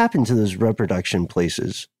 What happened to those reproduction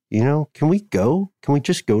places? Can we go? Can we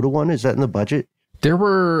just go to one? Is that in the budget? There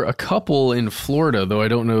were a couple in Florida, though I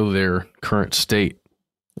don't know their current state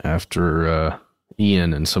after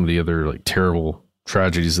Ian and some of the other terrible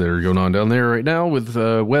tragedies that are going on down there right now with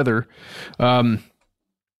weather. But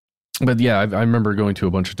yeah, I remember going to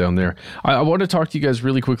a bunch of down there. I want to talk to you guys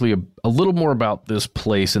really quickly a little more about this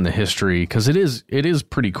place and the history, because it is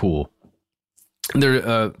pretty cool.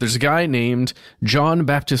 There's a guy named John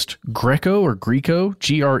Baptist Greco or Greco,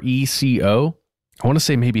 Greco. I want to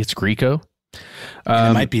say maybe it's Greco.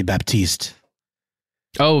 It might be Baptiste.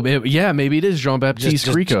 Oh, yeah, maybe it is Jean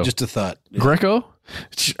Baptiste Greco. Just a thought. Yeah. Greco?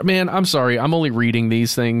 Man, I'm sorry. I'm only reading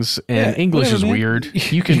these things, and English is weird.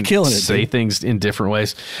 You can say things in different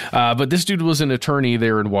ways. But this dude was an attorney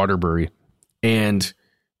there in Waterbury. And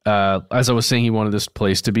as I was saying, he wanted this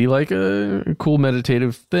place to be like a cool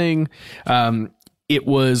meditative thing. It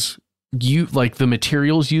was the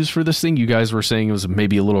materials used for this thing. You guys were saying it was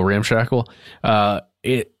maybe a little ramshackle.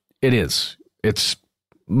 It is. It's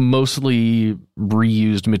mostly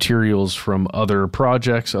reused materials from other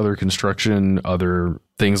projects, other construction, other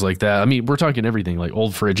things like that. I mean, we're talking everything like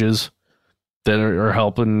old fridges that are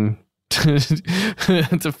helping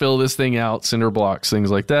to fill this thing out, cinder blocks,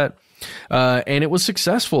 things like that. And it was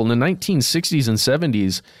successful in the 1960s and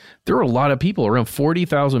 70s. There were a lot of people, around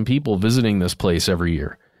 40,000 people visiting this place every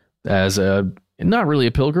year as not really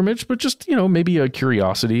a pilgrimage, but just, maybe a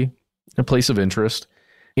curiosity, a place of interest.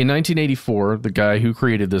 In 1984, the guy who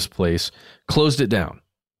created this place closed it down.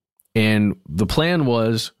 And the plan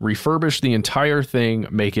was refurbish the entire thing,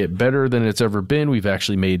 make it better than it's ever been. We've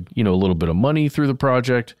actually made, a little bit of money through the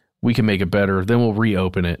project. We can make it better. Then we'll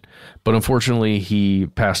reopen it. But unfortunately, he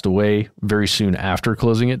passed away very soon after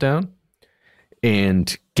closing it down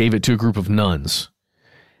and gave it to a group of nuns.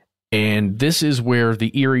 And this is where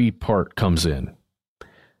the eerie part comes in.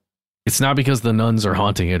 It's not because the nuns are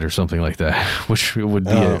haunting it or something like that, which would be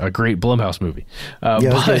a great Blumhouse movie. I was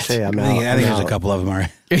going to say, I think there's a couple of them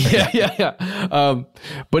already. Yeah.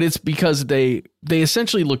 But it's because they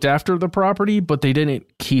essentially looked after the property, but they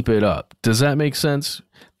didn't keep it up. Does that make sense?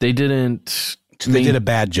 They didn't. They did a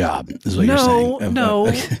bad job, is what you're saying. No.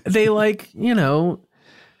 They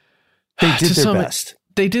they did their best.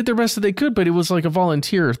 They did their best that they could, but it was like a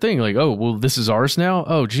volunteer thing. Like, oh, well, this is ours now.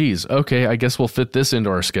 Oh, geez. Okay. I guess we'll fit this into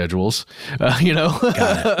our schedules. Got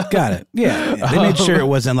it. Yeah. They made sure it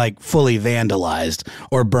wasn't fully vandalized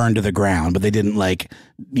or burned to the ground, but they didn't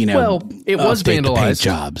well, it was vandalized. Paint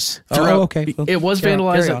jobs. Okay. It was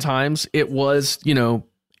vandalized at times. It was,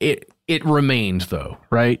 it remained though,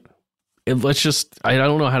 right? I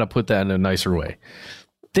don't know how to put that in a nicer way.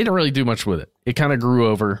 They didn't really do much with it. It kind of grew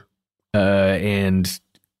over. And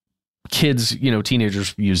kids,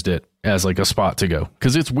 teenagers used it as a spot to go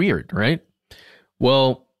because it's weird, right?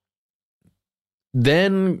 Well,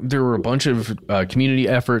 then there were a bunch of community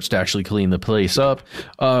efforts to actually clean the place up.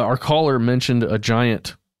 Our caller mentioned a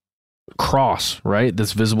giant cross, right?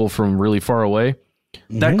 That's visible from really far away.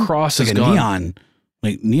 Mm-hmm. That cross is gone.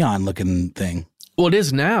 Neon looking thing. Well, it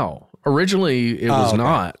is now. Originally, it was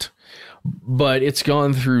not. But it's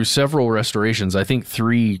gone through several restorations, I think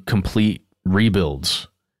 3 complete rebuilds.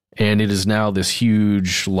 And it is now this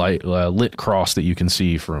huge lit cross that you can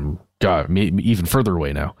see from, God, even further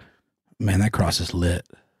away now. Man, that cross is lit.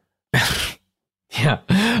 Yeah.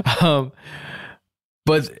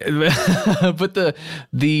 But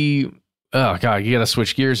the oh God, you got to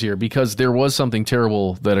switch gears here, because there was something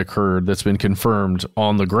terrible that occurred that's been confirmed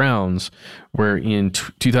on the grounds, where in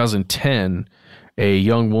 2010, a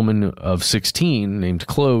young woman of 16 named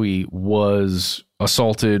Chloe was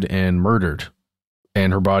assaulted and murdered,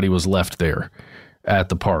 and her body was left there at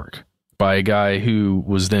the park by a guy who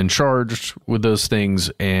was then charged with those things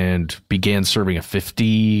and began serving a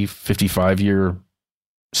 55-year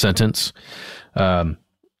sentence.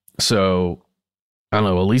 So I don't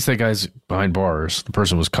know, at least that guy's behind bars. The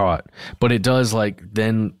person was caught, but it does like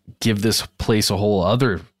then give this place a whole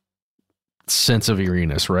other sense of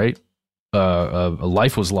eeriness, right? A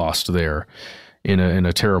life was lost there in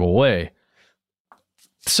a terrible way.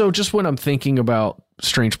 So just when I'm thinking about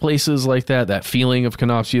strange places like that feeling of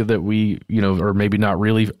Canopsia that we, or maybe not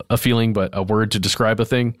really a feeling, but a word to describe a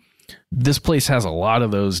thing, this place has a lot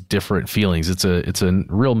of those different feelings. It's a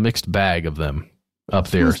real mixed bag of them up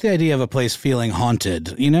there. What's the idea of a place feeling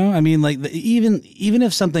haunted? I mean, like even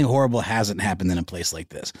if something horrible hasn't happened in a place like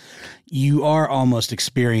this, you are almost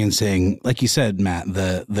experiencing, like you said, Matt,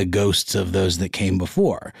 the ghosts of those that came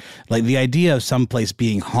before. Like the idea of some place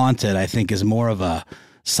being haunted, I think, is more of a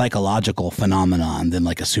psychological phenomenon than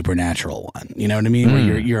like a supernatural one. You know what I mean?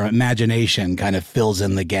 Where your imagination kind of fills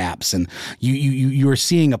in the gaps, and you're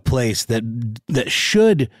seeing a place that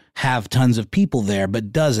should have tons of people there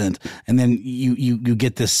but doesn't, and then you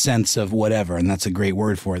get this sense of whatever, and that's a great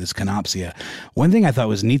word for it, this canopsia. One thing I thought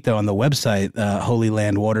was neat though on the website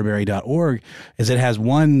holylandwaterbury.org is it has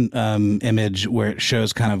one image where it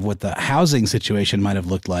shows kind of what the housing situation might have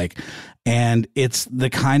looked like. And it's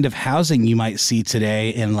the kind of housing you might see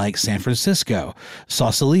today in like San Francisco,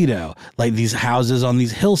 Sausalito, like these houses on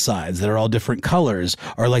these hillsides that are all different colors,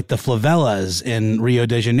 or like the favelas in Rio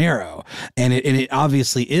de Janeiro. And it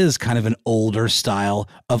obviously is kind of an older style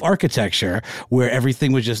of architecture where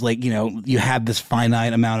everything was just like, you had this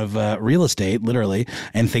finite amount of real estate, literally,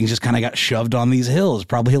 and things just kind of got shoved on these hills,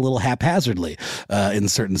 probably a little haphazardly in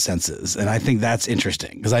certain senses. And I think that's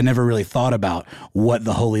interesting because I never really thought about what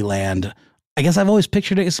the Holy Land. I guess I've always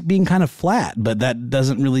pictured it as being kind of flat, but that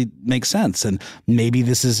doesn't really make sense. And maybe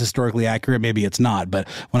this is historically accurate, maybe it's not. But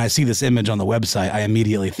when I see this image on the website, I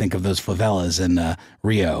immediately think of those favelas in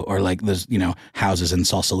Rio, or like those, houses in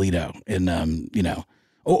Sausalito in,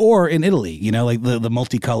 or in Italy, like the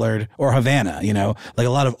multicolored, or Havana, like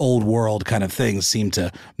a lot of old world kind of things seem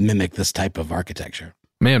to mimic this type of architecture.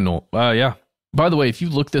 Man, no. Yeah. By the way, if you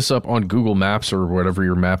look this up on Google Maps or whatever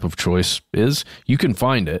your map of choice is, you can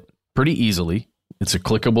find it pretty easily. It's a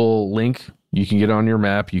clickable link. You can get on your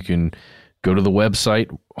map. You can go to the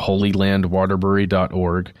website,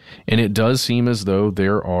 holylandwaterbury.org, and it does seem as though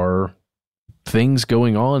there are things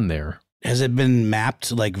going on there. Has it been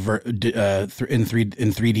mapped like in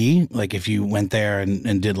 3D? Like if you went there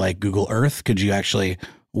and did like Google Earth, could you actually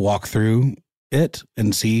walk through it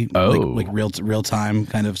and see like real time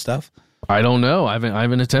kind of stuff? I don't know. I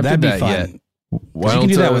haven't attempted that yet. You can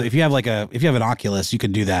do that if you have an Oculus, you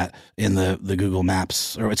can do that in the Google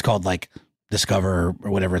Maps, or it's called like Discover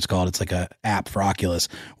or whatever it's called. It's like a app for Oculus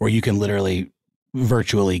where you can literally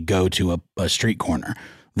virtually go to a street corner.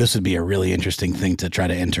 This would be a really interesting thing to try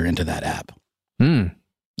to enter into that app.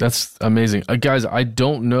 That's amazing. Guys, I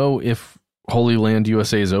don't know if Holy Land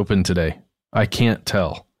USA is open today. I can't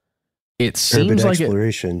tell. It seems Urban like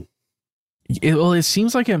exploration. It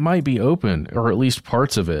seems like it might be open, or at least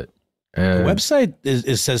parts of it. The website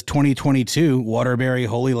says 2022 Waterbury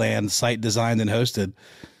Holy Land site designed and hosted.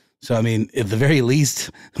 So I mean, at the very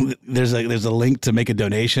least, there's a link to make a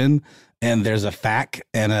donation, and there's a FAQ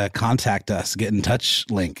and a contact us, get in touch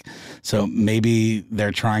link. So maybe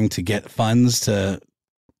they're trying to get funds to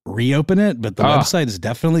reopen it, but the website is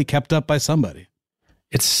definitely kept up by somebody.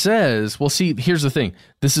 It says, well, see, here's the thing.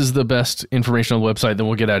 This is the best information on the website. Then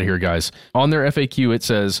we'll get out of here, guys. On their FAQ, it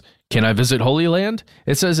says, "Can I visit Holy Land?"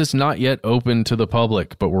 It says it's not yet open to the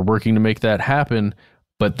public, but we're working to make that happen.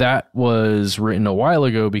 But that was written a while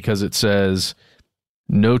ago because it says,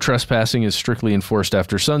 "No trespassing is strictly enforced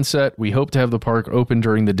after sunset. We hope to have the park open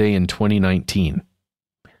during the day in 2019.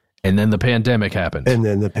 And then the pandemic happened.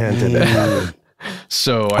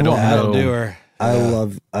 So I don't know. I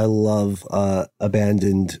love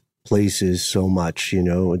abandoned places so much.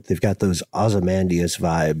 They've got those Ozymandias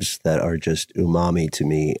vibes that are just umami to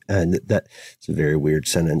me, and it's a very weird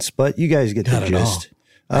sentence, but you guys get the gist.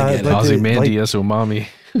 Ozymandias umami.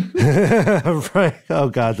 Right? Oh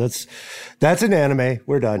God, that's an anime.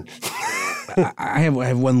 We're done. I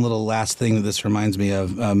have one little last thing that this reminds me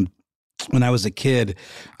of. When I was a kid,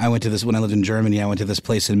 when I lived in Germany, I went to this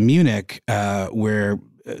place in Munich where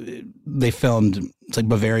they filmed, it's like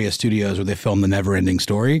Bavaria Studios, where they filmed The Neverending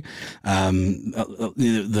Story.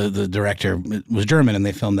 The director was German, and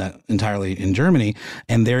they filmed that entirely in Germany.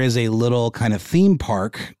 And there is a little kind of theme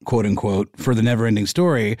park, quote unquote, for The Neverending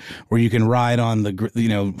Story, where you can ride on the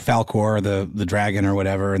Falkor, the dragon or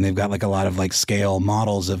whatever. And they've got like a lot of like scale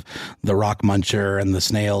models of the rock muncher and the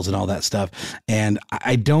snails and all that stuff. And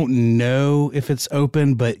I don't know if it's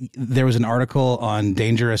open, but there was an article on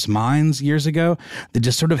Dangerous Minds years ago that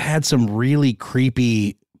just sort of had some really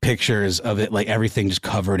creepy pictures of it, like everything just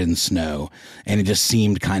covered in snow, and it just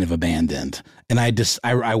seemed kind of abandoned. And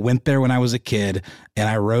I went there when I was a kid, and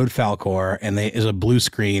I rode Falkor, and there's a blue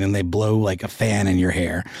screen, and they blow like a fan in your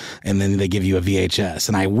hair, and then they give you a VHS.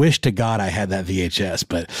 And I wish to God I had that VHS,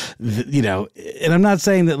 but and I'm not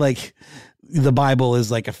saying that like the Bible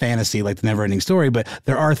is like a fantasy, like The Neverending Story, but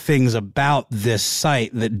there are things about this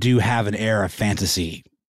site that do have an air of fantasy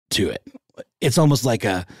to it. It's almost like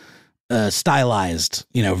a stylized,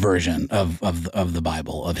 version of the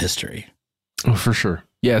Bible, of history. Oh, for sure.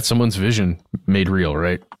 Yeah, it's someone's vision made real,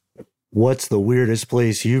 right? What's the weirdest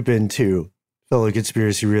place you've been to, fellow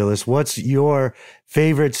conspiracy realists? What's your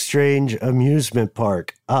favorite strange amusement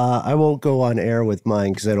park? I won't go on air with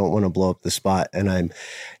mine because I don't want to blow up the spot, and I'm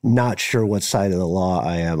not sure what side of the law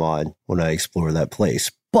I am on when I explore that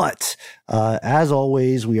place. But as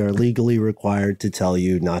always, we are legally required to tell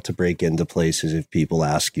you not to break into places if people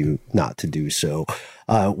ask you not to do so.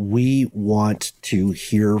 We want to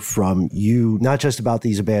hear from you, not just about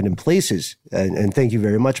these abandoned places, and thank you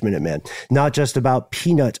very much, Minuteman, not just about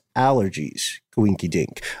peanut allergies, Kawinky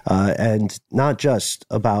Dink, and not just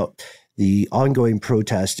about the ongoing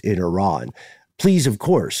protest in Iran. Please, of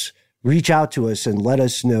course, reach out to us and let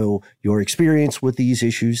us know your experience with these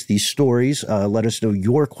issues, these stories. Let us know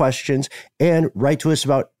your questions, and write to us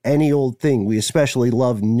about any old thing. We especially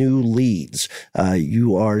love new leads.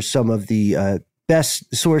 You are some of the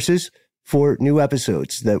best sources for new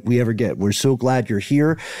episodes that we ever get. We're so glad you're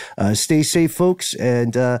here. Stay safe, folks,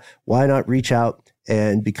 and why not reach out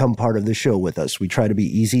and become part of the show with us? We try to be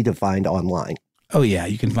easy to find online. Oh, yeah.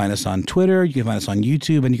 You can find us on Twitter. You can find us on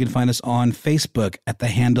YouTube, and you can find us on Facebook at the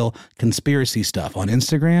handle Conspiracy Stuff. On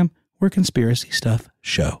Instagram, we're Conspiracy Stuff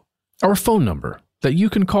Show. Our phone number that you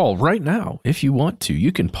can call right now if you want to.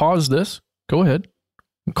 You can pause this. Go ahead.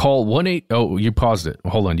 Call 1-8. Oh, you paused it.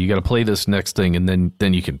 Hold on. You got to play this next thing, and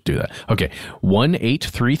then you can do that. Okay.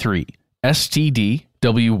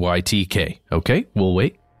 1-833-STD-WYTK. Okay. We'll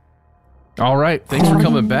wait. All right. Thanks for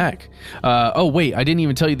coming back. Oh, wait. I didn't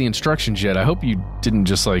even tell you the instructions yet. I hope you didn't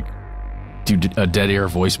just do a dead air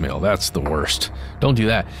voicemail. That's the worst. Don't do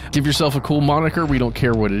that. Give yourself a cool moniker. We don't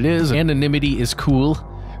care what it is. Anonymity is cool,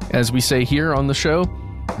 as we say here on the show.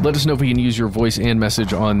 Let us know if we can use your voice and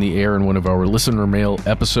message on the air in one of our listener mail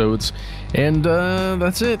episodes. And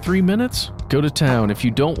that's it. 3 minutes. Go to town. If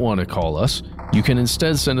you don't want to call us, you can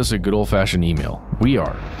instead send us a good old-fashioned email. We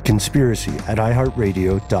are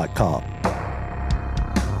conspiracy@iheartradio.com.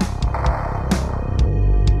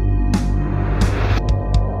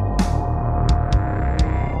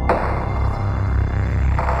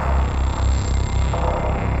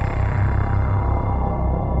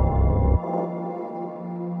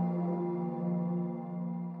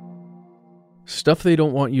 Stuff They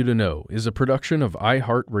Don't Want You to Know is a production of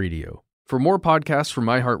iHeartRadio. For more podcasts from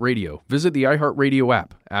iHeartRadio, visit the iHeartRadio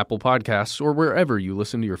app, Apple Podcasts, or wherever you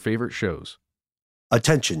listen to your favorite shows.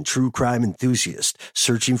 Attention, true crime enthusiast.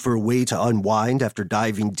 Searching for a way to unwind after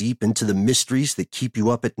diving deep into the mysteries that keep you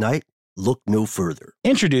up at night? Look no further.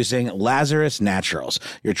 Introducing Lazarus Naturals,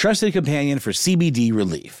 your trusted companion for CBD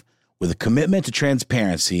relief. With a commitment to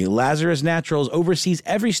transparency, Lazarus Naturals oversees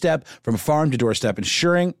every step from farm to doorstep,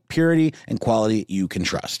 ensuring purity and quality you can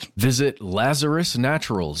trust. Visit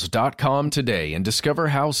LazarusNaturals.com today and discover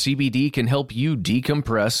how CBD can help you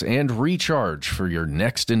decompress and recharge for your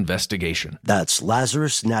next investigation. That's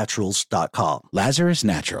LazarusNaturals.com. Lazarus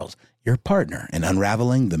Naturals, your partner in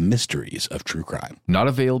unraveling the mysteries of true crime. Not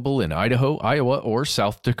available in Idaho, Iowa, or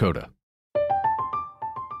South Dakota.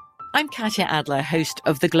 I'm Katya Adler, host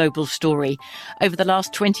of The Global Story. Over the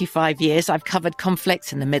last 25 years, I've covered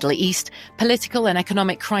conflicts in the Middle East, political and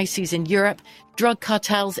economic crises in Europe, drug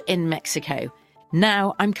cartels in Mexico.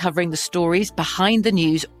 Now I'm covering the stories behind the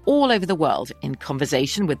news all over the world in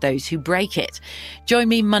conversation with those who break it. Join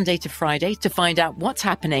me Monday to Friday to find out what's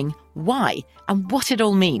happening, why, and what it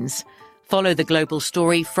all means. Follow The Global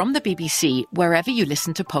Story from the BBC wherever you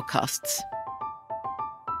listen to podcasts.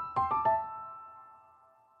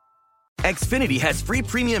 Xfinity has free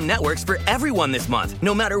premium networks for everyone this month,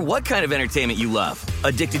 no matter what kind of entertainment you love.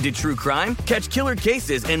 Addicted to true crime? Catch killer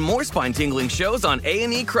cases and more spine-tingling shows on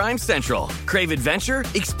A&E Crime Central. Crave adventure?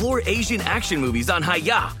 Explore Asian action movies on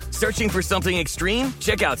Hi-Ya. Searching for something extreme?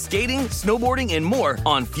 Check out skating, snowboarding, and more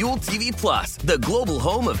on Fuel TV Plus, the global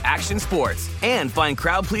home of action sports. And find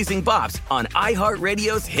crowd-pleasing bops on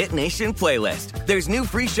iHeartRadio's Hit Nation playlist. There's new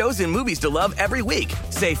free shows and movies to love every week.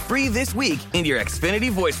 Say free this week in your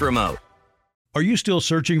Xfinity voice remote. Are you still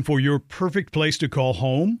searching for your perfect place to call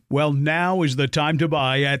home? Well, now is the time to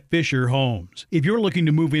buy at Fisher Homes. If you're looking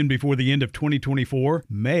to move in before the end of 2024,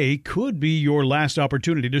 May could be your last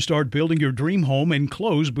opportunity to start building your dream home and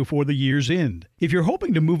close before the year's end. If you're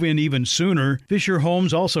hoping to move in even sooner, Fisher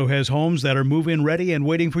Homes also has homes that are move-in ready and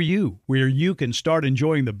waiting for you, where you can start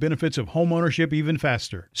enjoying the benefits of homeownership even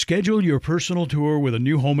faster. Schedule your personal tour with a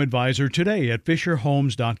new home advisor today at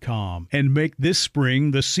FisherHomes.com and make this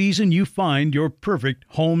spring the season you find your perfect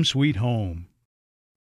home sweet home.